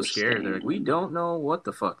fully they're so scared. They're like, we don't know what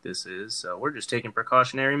the fuck this is, so we're just taking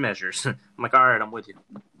precautionary measures. I'm like, all right, I'm with you.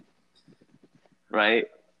 Right.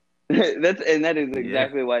 That is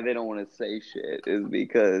exactly why they don't want to say shit, is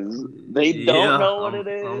because they don't know what it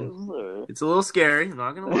is. It's a little scary. I'm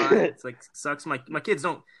not gonna lie. It's like sucks. My kids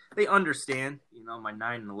don't. They understand, my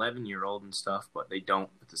 9 and 11-year-old and stuff, but they don't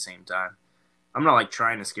at the same time. I'm not like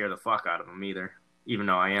trying to scare the fuck out of them either, even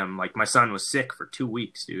though I am. Like my son was sick for 2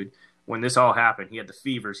 weeks, dude. When this all happened, he had the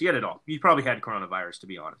fevers. He had it all. He probably had coronavirus, to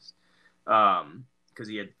be honest. Because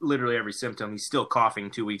he had literally every symptom. He's still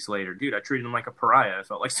coughing 2 weeks later. Dude, I treated him like a pariah. I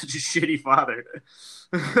felt like such a shitty father.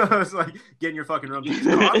 I was like, get in your fucking room. He's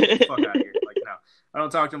coughing. Get the fuck out of here. Like, no. I don't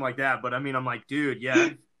talk to him like that. But, I mean, I'm like, dude, yeah.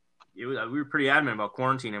 We were pretty adamant about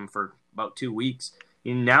quarantining him for about 2 weeks.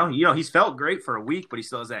 And now, he's felt great for a week, but he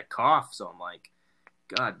still has that cough. So I'm like,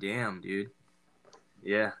 God damn, dude.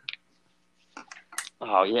 Yeah.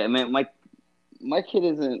 Oh, yeah, man. My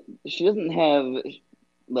kid she doesn't have,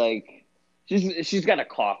 like, she's got a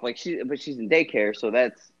cough. Like, but she's in daycare, so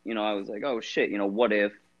that's, I was like, oh, shit, what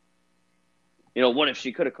if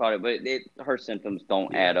she could have caught it? But her symptoms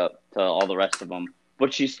don't add up to all the rest of them.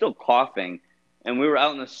 But she's still coughing. And we were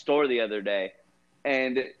out in the store the other day,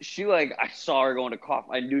 and I saw her going to cough.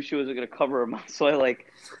 I knew she wasn't going to cover her mouth, so I,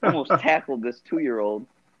 almost tackled this 2-year-old.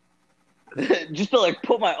 just to like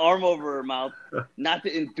put my arm over her mouth, not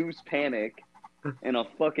to induce panic in a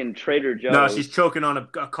fucking Trader Joe's. No, she's choking on a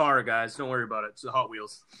car, guys. Don't worry about it. It's the Hot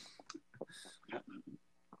Wheels.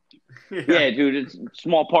 Yeah, dude, it's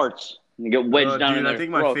small parts. You get wedged down in their I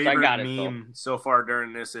think my throats. favorite meme so far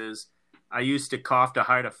during this is, I used to cough to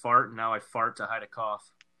hide a fart, and now I fart to hide a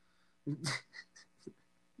cough.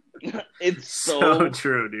 It's so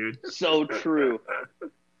true, dude. So true.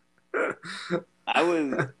 I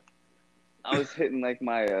was hitting like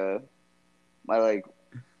my like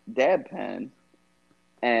dab pen,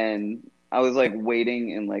 and I was like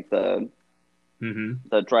waiting in like the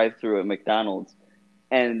drive-through at McDonald's,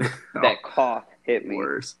 and that cough hit me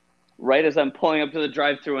right as I'm pulling up to the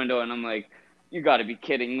drive-through window, and I'm like, you got to be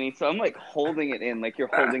kidding me. So I'm like holding it in like you're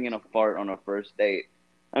holding in a fart on a first date.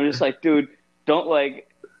 I'm just like, dude, don't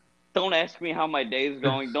ask me how my day is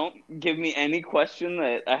going. Don't give me any question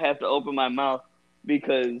that I have to open my mouth,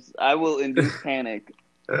 because I will induce panic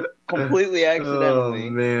completely accidentally.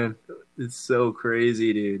 Oh, man. It's so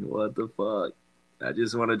crazy, dude. What the fuck? I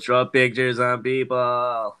just want to draw pictures on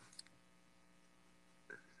people.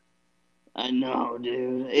 I know,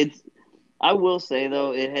 dude. I will say,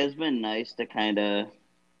 though, it has been nice to kind of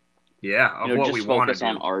what just we want to focus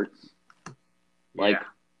on art. Like,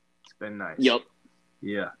 it's been nice. Yep.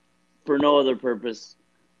 Yeah. For no other purpose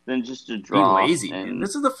than just to draw. Be lazy. And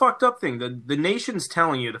this is the fucked up thing. The nation's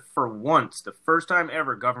telling you that for once, the first time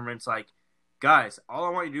ever, government's like, guys, all I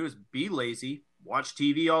want you to do is be lazy, watch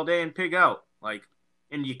TV all day, and pig out. Like,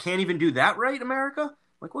 and you can't even do that, right, America?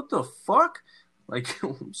 Like, what the fuck? Like,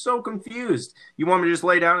 I'm so confused. You want me to just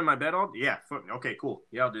lay down in my bed all day? Yeah. Okay, cool.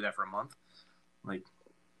 Yeah, I'll do that for a month. Like.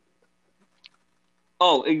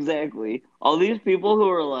 Oh, exactly. All these people who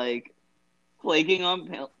are like flaking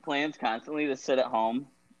on plans constantly to sit at home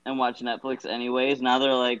and watch Netflix anyways. Now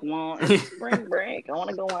they're like, well, it's spring break. I want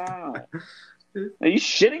to go out. Are you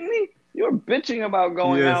shitting me? You were bitching about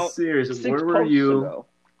going out. Seriously. Where were you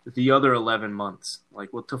the other 11 months?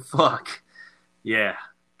 Like, what the fuck? Yeah.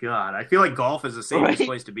 God. I feel like golf is the safest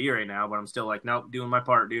place to be right now, but I'm still like, nope, doing my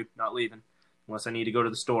part, dude. Not leaving. Unless I need to go to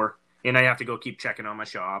the store. And I have to go keep checking on my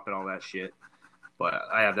shop and all that shit. But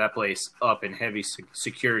I have that place up and heavy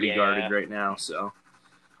security guarded right now, so.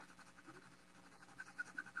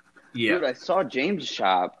 Yeah. Dude, I saw James'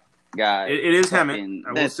 shop, guy. It is Hemet.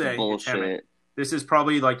 I will say, bullshit. It's Hemet. This is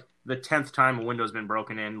probably like the 10th time a window's been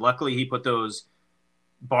broken in. Luckily, he put those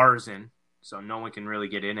bars in, so no one can really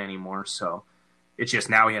get in anymore. So it's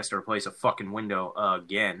just now he has to replace a fucking window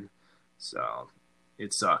again. So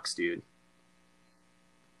it sucks, dude.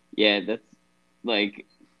 Yeah, that's like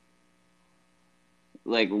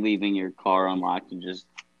leaving your car unlocked and just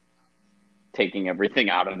taking everything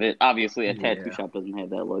out of it. Obviously, a tattoo shop doesn't have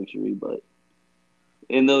that luxury, but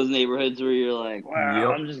in those neighborhoods where you're like,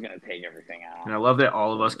 wow, I'm just going to take everything out. And I love that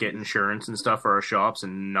all of us get insurance and stuff for our shops,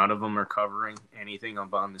 and none of them are covering anything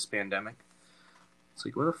on this pandemic. It's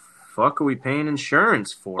like, what the fuck are we paying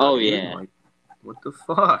insurance for? Oh, dude? Yeah. Like, what the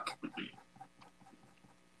fuck?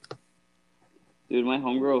 Dude, my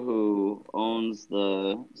homegirl who owns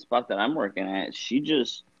the spot that I'm working at, she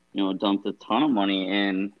just, dumped a ton of money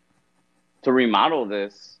in to remodel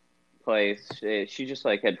this place. She just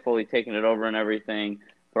had fully taken it over and everything,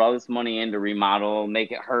 put all this money in to remodel,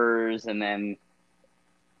 make it hers, and then,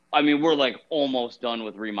 we're almost done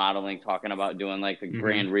with remodeling, talking about doing the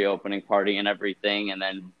grand reopening party and everything, and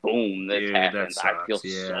then boom, this happens. I feel so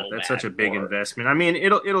that's bad such a big investment.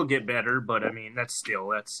 It'll get better, but that's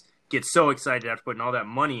get so excited after putting all that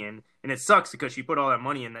money in, and it sucks because she put all that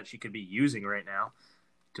money in that she could be using right now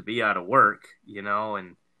to be out of work,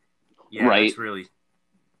 and it's really,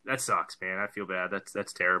 that sucks, man. I feel bad.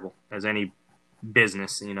 That's terrible. As any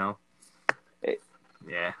business, yeah.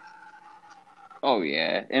 Oh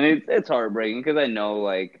yeah, and it's heartbreaking because I know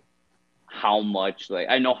how much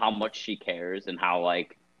I know how much she cares and how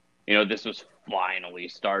this was finally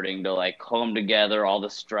starting to come together. All the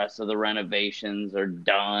stress of the renovations are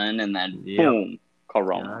done, and then boom,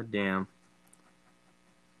 Corona. God damn.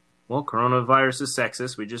 Well, coronavirus is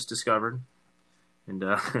sexist. We just discovered, and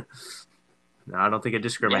no, I don't think it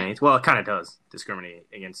discriminates. Yeah. Well, it kind of does discriminate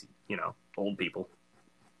against old people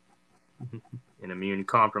and immune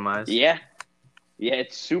compromised. Yeah. Yeah,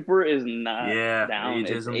 it's super is not down.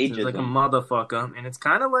 Ageism is like a motherfucker, and it's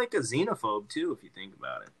kind of like a xenophobe too, if you think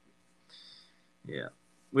about it. Yeah,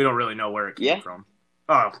 we don't really know where it came from.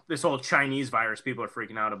 Oh, this whole Chinese virus, people are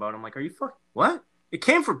freaking out about. I'm like, are you what? It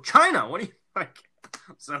came from China. What are you like?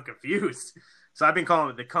 I'm so confused. So I've been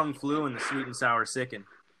calling it the Kung Flu and the sweet and sour sicken.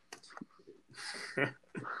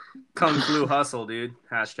 Kung Flu hustle, dude.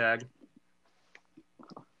 Hashtag.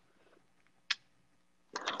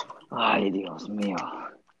 Ay, Dios mío.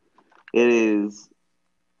 It is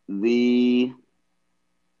the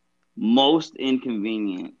most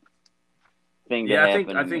inconvenient thing that Yeah,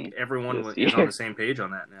 happened I to think me everyone this is on the year. same page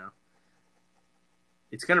on that now.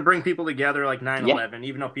 It's going to bring people together like Yeah, 9/11,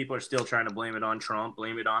 even though people are still trying to blame it on Trump,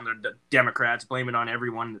 blame it on the Democrats, blame it on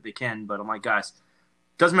everyone that they can. But I'm like, guys,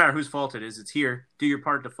 doesn't matter whose fault it is. It's here. Do your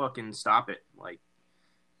part to fucking stop it. Like,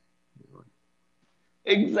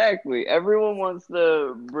 exactly. Everyone wants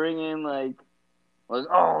to bring in like,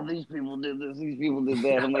 oh, these people did this, these people did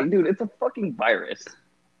that. I'm like, dude, it's a fucking virus.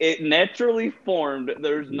 It naturally formed.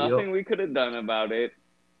 There's yep. nothing we could have done about it.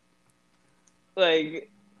 Like,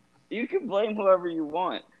 you can blame whoever you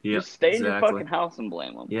want. Yep. Just stay in your Exactly. fucking house and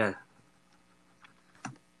blame them. Yeah.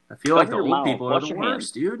 I feel like Cover the your old mouth. people are Wash the your hands.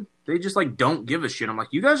 worst, dude. They just like don't give a shit. I'm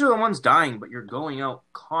like, you guys are the ones dying, but you're going out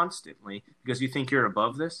constantly because you think you're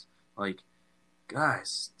above this. Like,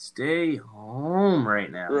 guys, stay home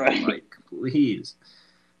right now. Right. Like, please.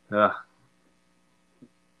 Ugh.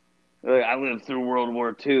 Like, I lived through World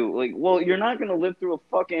War II. Like, well, you're not gonna live through a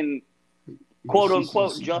fucking quote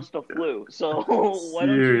unquote just a flu. So why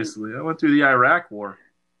don't you? Seriously, I went through the Iraq War,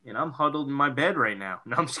 and I'm huddled in my bed right now.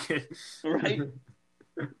 No, I'm just kidding. Right.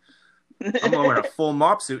 I'm wearing a full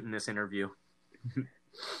mop suit in this interview.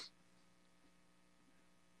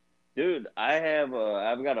 Dude, I've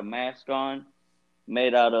got a mask on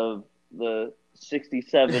made out of the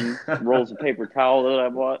 67 rolls of paper towel that I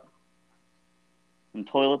bought and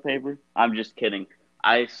toilet paper. I'm just kidding.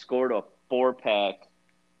 I scored a 4-pack at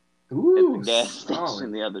the gas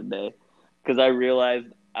station the other day because I realized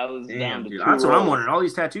I was down to dude, 2 that's what I'm rolls. wondering. All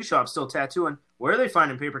these tattoo shops still tattooing. Where are they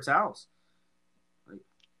finding paper towels?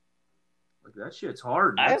 Like that shit's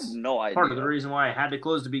hard. I have That's no idea. part of the reason why I had to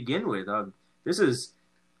close to begin with. This is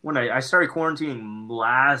when I started quarantining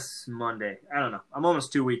last Monday. I don't know. I'm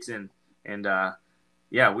almost 2 weeks in, and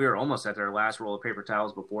yeah, we were almost at our last roll of paper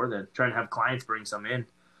towels before then, trying to have clients bring some in.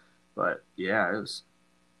 But yeah, it was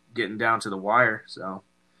getting down to the wire. So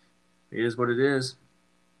it is what it is.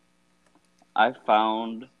 I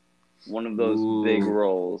found one of those big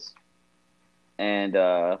rolls, and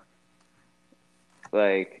or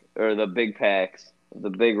the big packs, the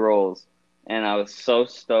big rolls, and I was so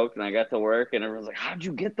stoked. And I got to work, and everyone's like, "How'd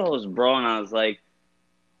you get those, bro?" And I was like,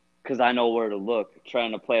 "Cause I know where to look."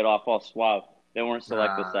 Trying to play it off all suave. They weren't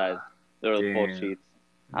selected size. They were the full sheets.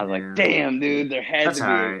 I was like, "Damn, dude, there had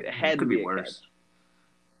to be worse."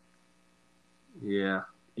 Catch. Yeah.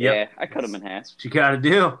 Yeah, I cut them in half. What you got to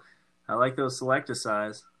do. I like those selected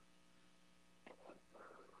size.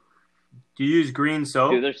 Do you use green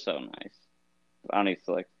soap? Dude, they're so nice. I don't need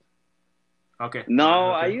select. Okay.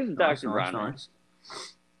 No, okay. I use Dr. Bronner. Nice.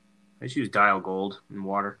 I just use Dial Gold and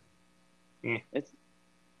water. Yeah.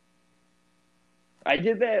 I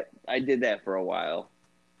did that for a while.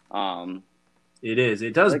 It is.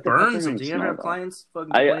 It does like burn. So do you ever have clients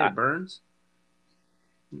fucking complain it burns?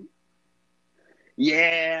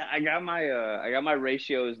 Yeah, I got my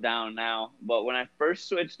ratios down now. But when I first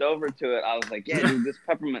switched over to it, I was like, yeah, dude, this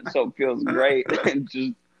peppermint soap feels great. And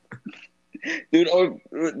just, dude,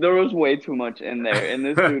 there was way too much in there, and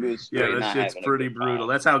this dude was straight. Yeah, that shit's pretty brutal.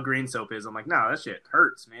 That's how green soap is. I'm like, no, that shit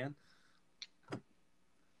hurts, man.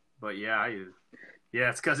 But yeah,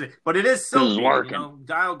 it's because but it is soapy. You know,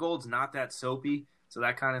 Dial Gold's not that soapy, so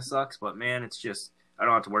that kind of sucks. But man, it's just I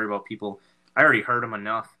don't have to worry about people. I already hurt them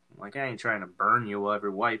enough. I'm like, I ain't trying to burn you every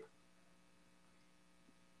wipe.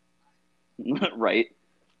 Right.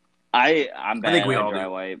 I'm bad. I think we all dry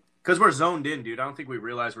wipe. Because we're zoned in, dude. I don't think we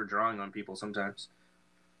realize we're drawing on people sometimes.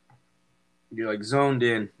 You're like zoned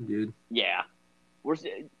in, dude. Yeah. Or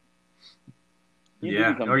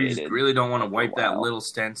you just really don't want to wipe that little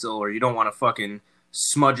stencil, or you don't want to fucking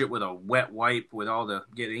smudge it with a wet wipe with all the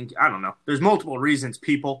ink. I don't know. There's multiple reasons,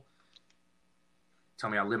 people. Tell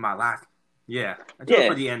me I live my life. Yeah. I do it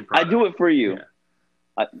for the end product. I do it for you.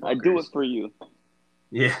 Yeah. I do it for you.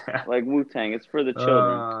 Yeah. Like Wu-Tang. It's for the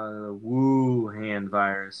children. The Wuhan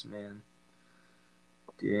virus, man.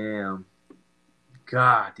 Damn.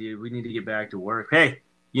 God, dude, we need to get back to work. Hey,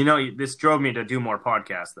 you know, this drove me to do more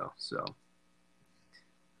podcasts, though, so.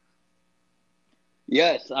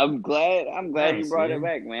 Yes, I'm glad you brought it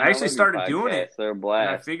back, man. I actually started doing it. They're a blast.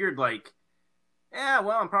 And I figured, like, yeah,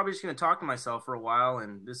 well, I'm probably just going to talk to myself for a while,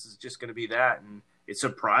 and this is just going to be that. And it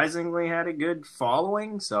surprisingly had a good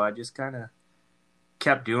following, so I just kind of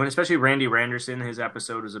kept doing it. Especially Randy Randerson, his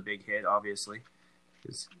episode was a big hit, obviously.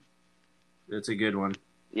 It's a good one.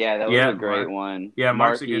 Yeah, that was a great one. Yeah,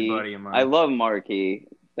 Mark's a good buddy of mine. I love Marky.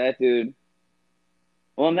 That dude.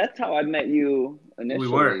 Well, and that's how I met you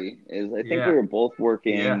initially. We were. I think we were both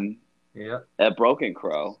working at Broken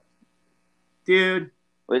Crow. Dude.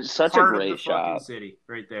 It's such a Heart of the great fucking shop. city,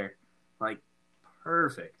 right there. Like,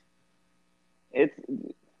 perfect. It's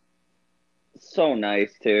so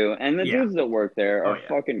nice too, and the Yeah. dudes that work there Oh are yeah.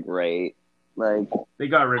 fucking great. Like They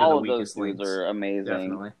got rid of the all of those weakest dudes links. are amazing.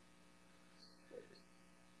 Definitely.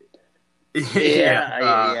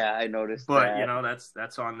 Yeah, I noticed but that. you know,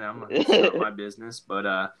 that's on them. It's not my business.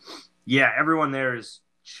 But yeah, everyone there is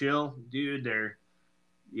chill, dude. They're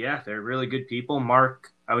really good people.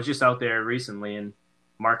 Mark, I was just out there recently, and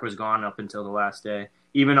Mark was gone up until the last day.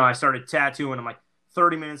 Even though I started tattooing, I'm like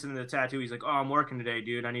 30 minutes into the tattoo, he's like, "Oh, I'm working today,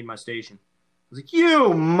 dude. I need my station." I was like, "You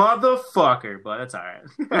motherfucker!" But that's all right.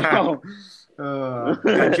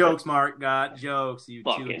 Got jokes, Mark. Got jokes. You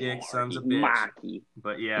Fucking two dick sons of Marky, bitch. Marky.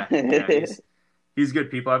 But yeah, he's good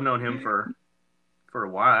people. I've known him for a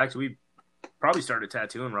while. Actually, we probably started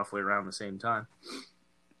tattooing roughly around the same time.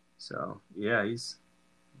 So yeah, he's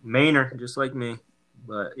Mainer, just like me.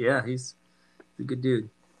 But yeah, he's a good dude.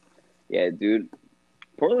 Yeah, dude.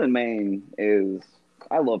 Portland, Maine is.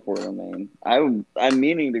 I love Portland, Maine. I'm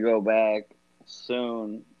meaning to go back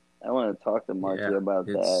soon. I want to talk to Marky about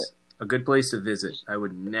it's that. a good place to visit. I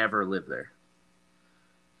would never live there.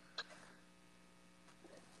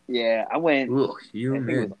 Yeah, I went. Ooh, I think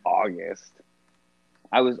it was August.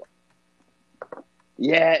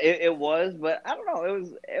 Yeah, it was, but I don't know.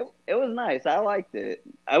 It was nice. I liked it.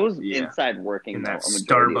 I was inside working in that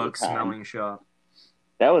Starbucks smelling shop.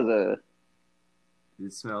 That was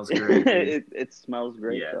It smells great. it smells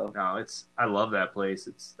great though. No, I love that place.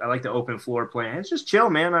 I like the open floor plan. It's just chill,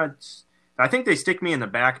 man. I think they stick me in the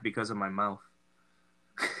back because of my mouth.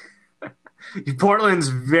 Portland's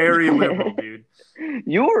very liberal, dude.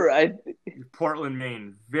 You were Portland,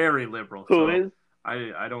 Maine, very liberal. Who is?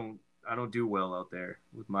 I don't do well out there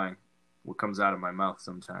with what comes out of my mouth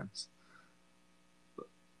sometimes.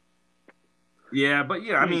 Yeah, but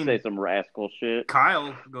yeah, I mean, say some rascal shit.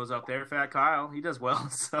 Kyle goes out there, Fat Kyle. He does well,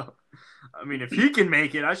 so I mean, if he can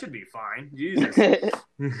make it, I should be fine. Jesus.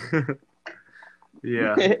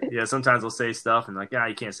 yeah. Sometimes they'll say stuff and like,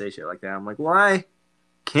 you can't say shit like that. I'm like, why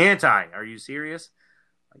can't I? Are you serious?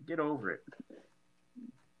 Like, get over it.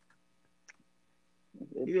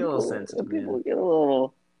 You get a little sensitive, people man. Get a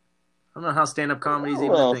little. I don't know how stand-up comedy is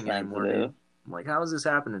even a thing anymore, dude. I'm like, how is this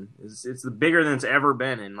happening? It's the bigger than it's ever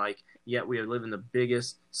been, and like, yet we live in the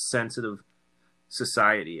biggest sensitive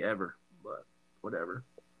society ever. But whatever.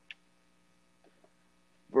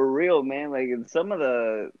 For real, man. Like in some of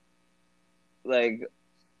the, like,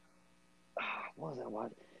 what was that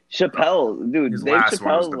watching? Chappelle, dude. His Dave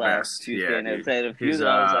Chappelle's last few stand-ups had a few that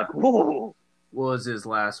I was like, whoa. What was his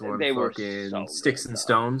last one? They were fucking so Sticks good, and though.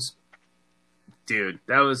 Stones. Dude,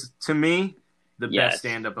 that was, to me, the best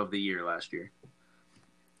stand-up of the year last year.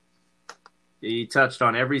 He touched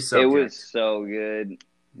on every subject. It was so good.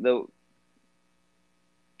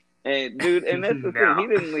 Hey, dude, and that's the thing. He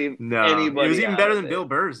didn't leave anybody. He was even better than it. Bill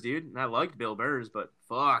Burr's, dude. And I liked Bill Burr's, but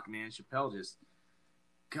fuck, man, Chappelle just,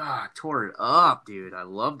 God, tore it up, dude. I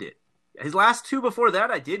loved it. His last two before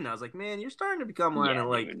that, I didn't. I was like, man, you're starting to become kind of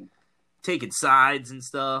like taking sides and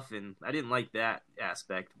stuff, and I didn't like that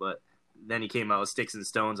aspect. But then he came out with Sticks and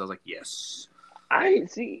Stones. I was like, yes. I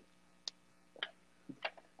see.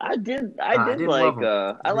 I did like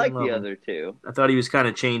I like the other two. I thought he was kind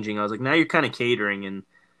of changing. I was like, now you're kind of catering and,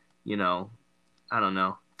 you know, I don't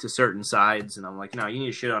know, to certain sides. And I'm like, no, you need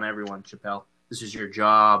to shit on everyone, Chappelle. This is your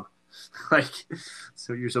job. Like,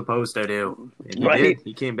 so you're supposed to do. And he did.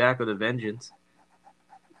 He came back with a vengeance.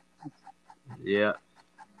 Yeah.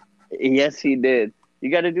 Yes, he did. You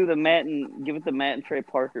got to do give it the Matt and Trey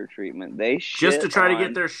Parker treatment. They shit just to try to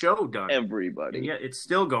get their show done. Everybody. And yet it's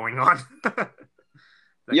still going on.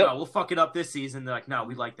 Like, oh, we'll fuck it up this season. They're like, no,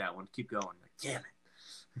 we like that one. Keep going. Like, damn it.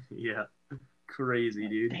 Yeah. Crazy,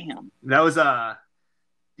 dude. Damn. That was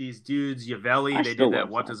these dudes, Yavelli, they did that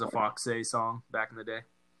What Does a Fox Say song back in the day.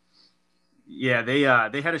 Yeah, they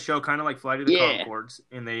had a show kind of like Flight of the Conchords,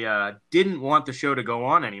 and they didn't want the show to go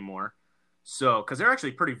on anymore. So, because they're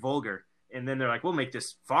actually pretty vulgar. And then they're like, we'll make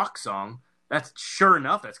this Fox song. That's sure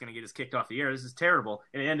enough, that's going to get us kicked off the air. This is terrible.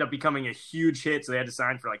 And it ended up becoming a huge hit, so they had to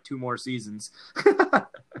sign for like 2 more seasons.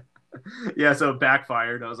 Yeah, so it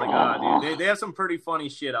backfired. I was like, dude, they have some pretty funny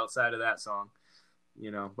shit outside of that song.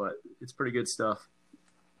 You know, but it's pretty good stuff.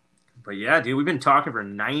 But yeah, dude, we've been talking for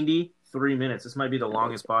 93 minutes. This might be the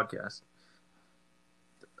longest podcast.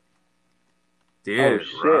 Dude, oh,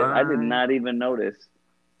 shit. I did not even notice.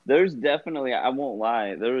 There's definitely, I won't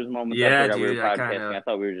lie, there was moments I forgot we were podcasting. I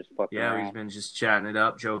thought we were just fucking around. Yeah, we've been just chatting it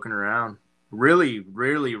up, joking around. Really,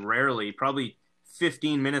 really rarely, probably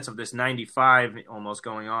 15 minutes of this 95 almost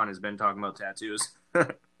going on has been talking about tattoos.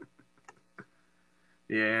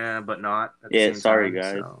 Yeah, but not at the Yeah, same sorry time.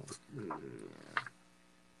 guys. So,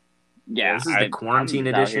 Yeah, this is the I'm quarantine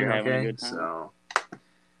just out here edition, having a okay? good time. So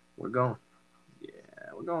we're going. Yeah,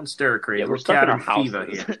 we're going stir crazy. Yeah, we're We're stuck in our cabin fever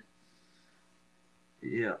houses. here.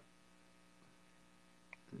 Yeah.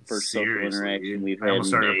 First social Seriously, interaction dude. we've I had almost in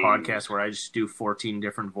started a days. podcast where I just do 14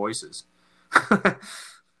 different voices.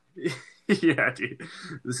 Yeah, dude.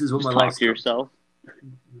 This is what Just my talk life's to come yourself. to.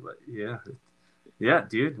 Yeah. Yeah,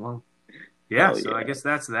 dude. Well, yeah, Hell so I yeah. guess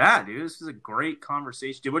that's that, dude. This is a great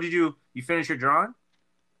conversation. Dude, what did you finish your drawing?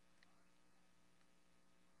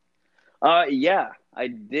 Yeah, I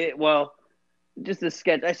did. Well, just a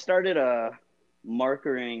sketch. I started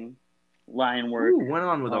markering line work Ooh, went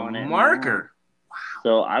on with a on it now. marker.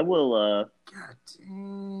 So I will. God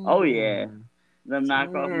Oh yeah, damn. them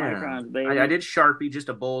knockoff Damn. microns, I baby. did Sharpie, just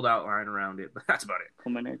a bold outline around it, but that's about it.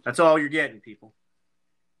 Coming at That's all you're getting, people.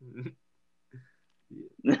 you.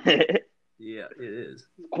 Yeah, it is.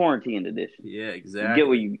 Quarantine edition. Yeah, You exactly.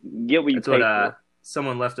 get what you That's pay what for.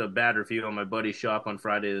 someone left a bad review on my buddy's shop on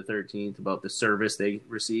Friday the 13th about the service they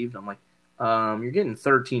received. I'm like, you're getting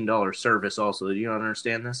 $13 service also. Do you not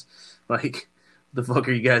understand this? Like, the fuck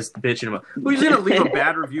are you guys bitching about? Who's gonna leave a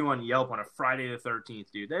bad review on Yelp on a Friday the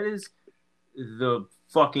 13th, dude? That is the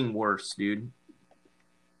fucking worst, dude.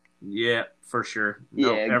 Yeah, for sure.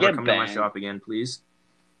 No, Yeah, ever get come to my banged. shop again, please.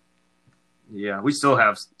 Yeah, we still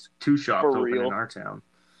have 2 shops For open real. in our town.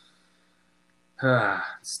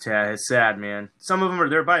 It's sad, man. Some of them are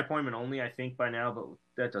there by appointment only, I think, by now, but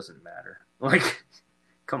that doesn't matter. Like,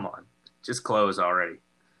 come on. Just close already.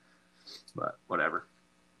 But whatever.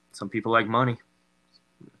 Some people like money.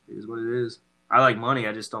 It is what it is. I like money.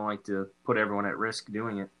 I just don't like to put everyone at risk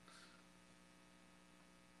doing it.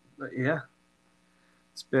 But yeah.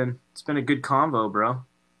 It's been a good convo, bro.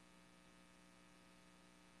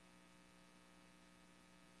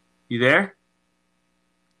 You there?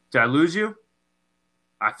 Did I lose you?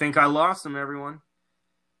 I think I lost him, everyone.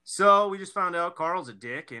 So we just found out Carl's a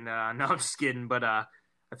dick, and no, I'm just kidding. But I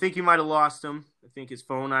think you might have lost him. I think his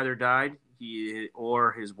phone either died,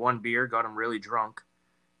 or his one beer got him really drunk.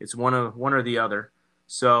 It's one or the other.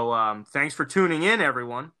 So thanks for tuning in,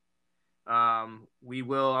 everyone.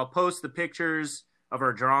 I'll post the pictures of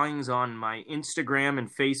our drawings on my Instagram and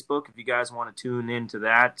Facebook if you guys want to tune into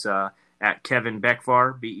that at Kevin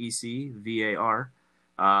Beckvar, BECVAR.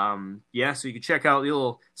 Yeah, so you can check out the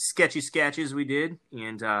little sketchy sketches we did.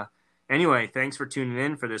 And anyway, thanks for tuning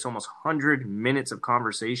in for this almost 100 minutes of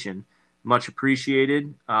conversation. Much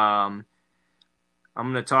appreciated. I'm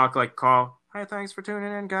going to talk like Carl. Hey, thanks for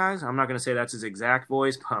tuning in, guys. I'm not going to say that's his exact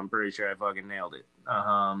voice, but I'm pretty sure I fucking nailed it.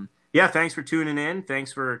 Yeah, thanks for tuning in.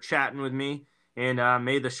 Thanks for chatting with me. And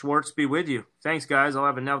may the Schwartz be with you. Thanks, guys. I'll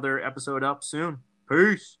have another episode up soon.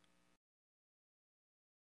 Peace.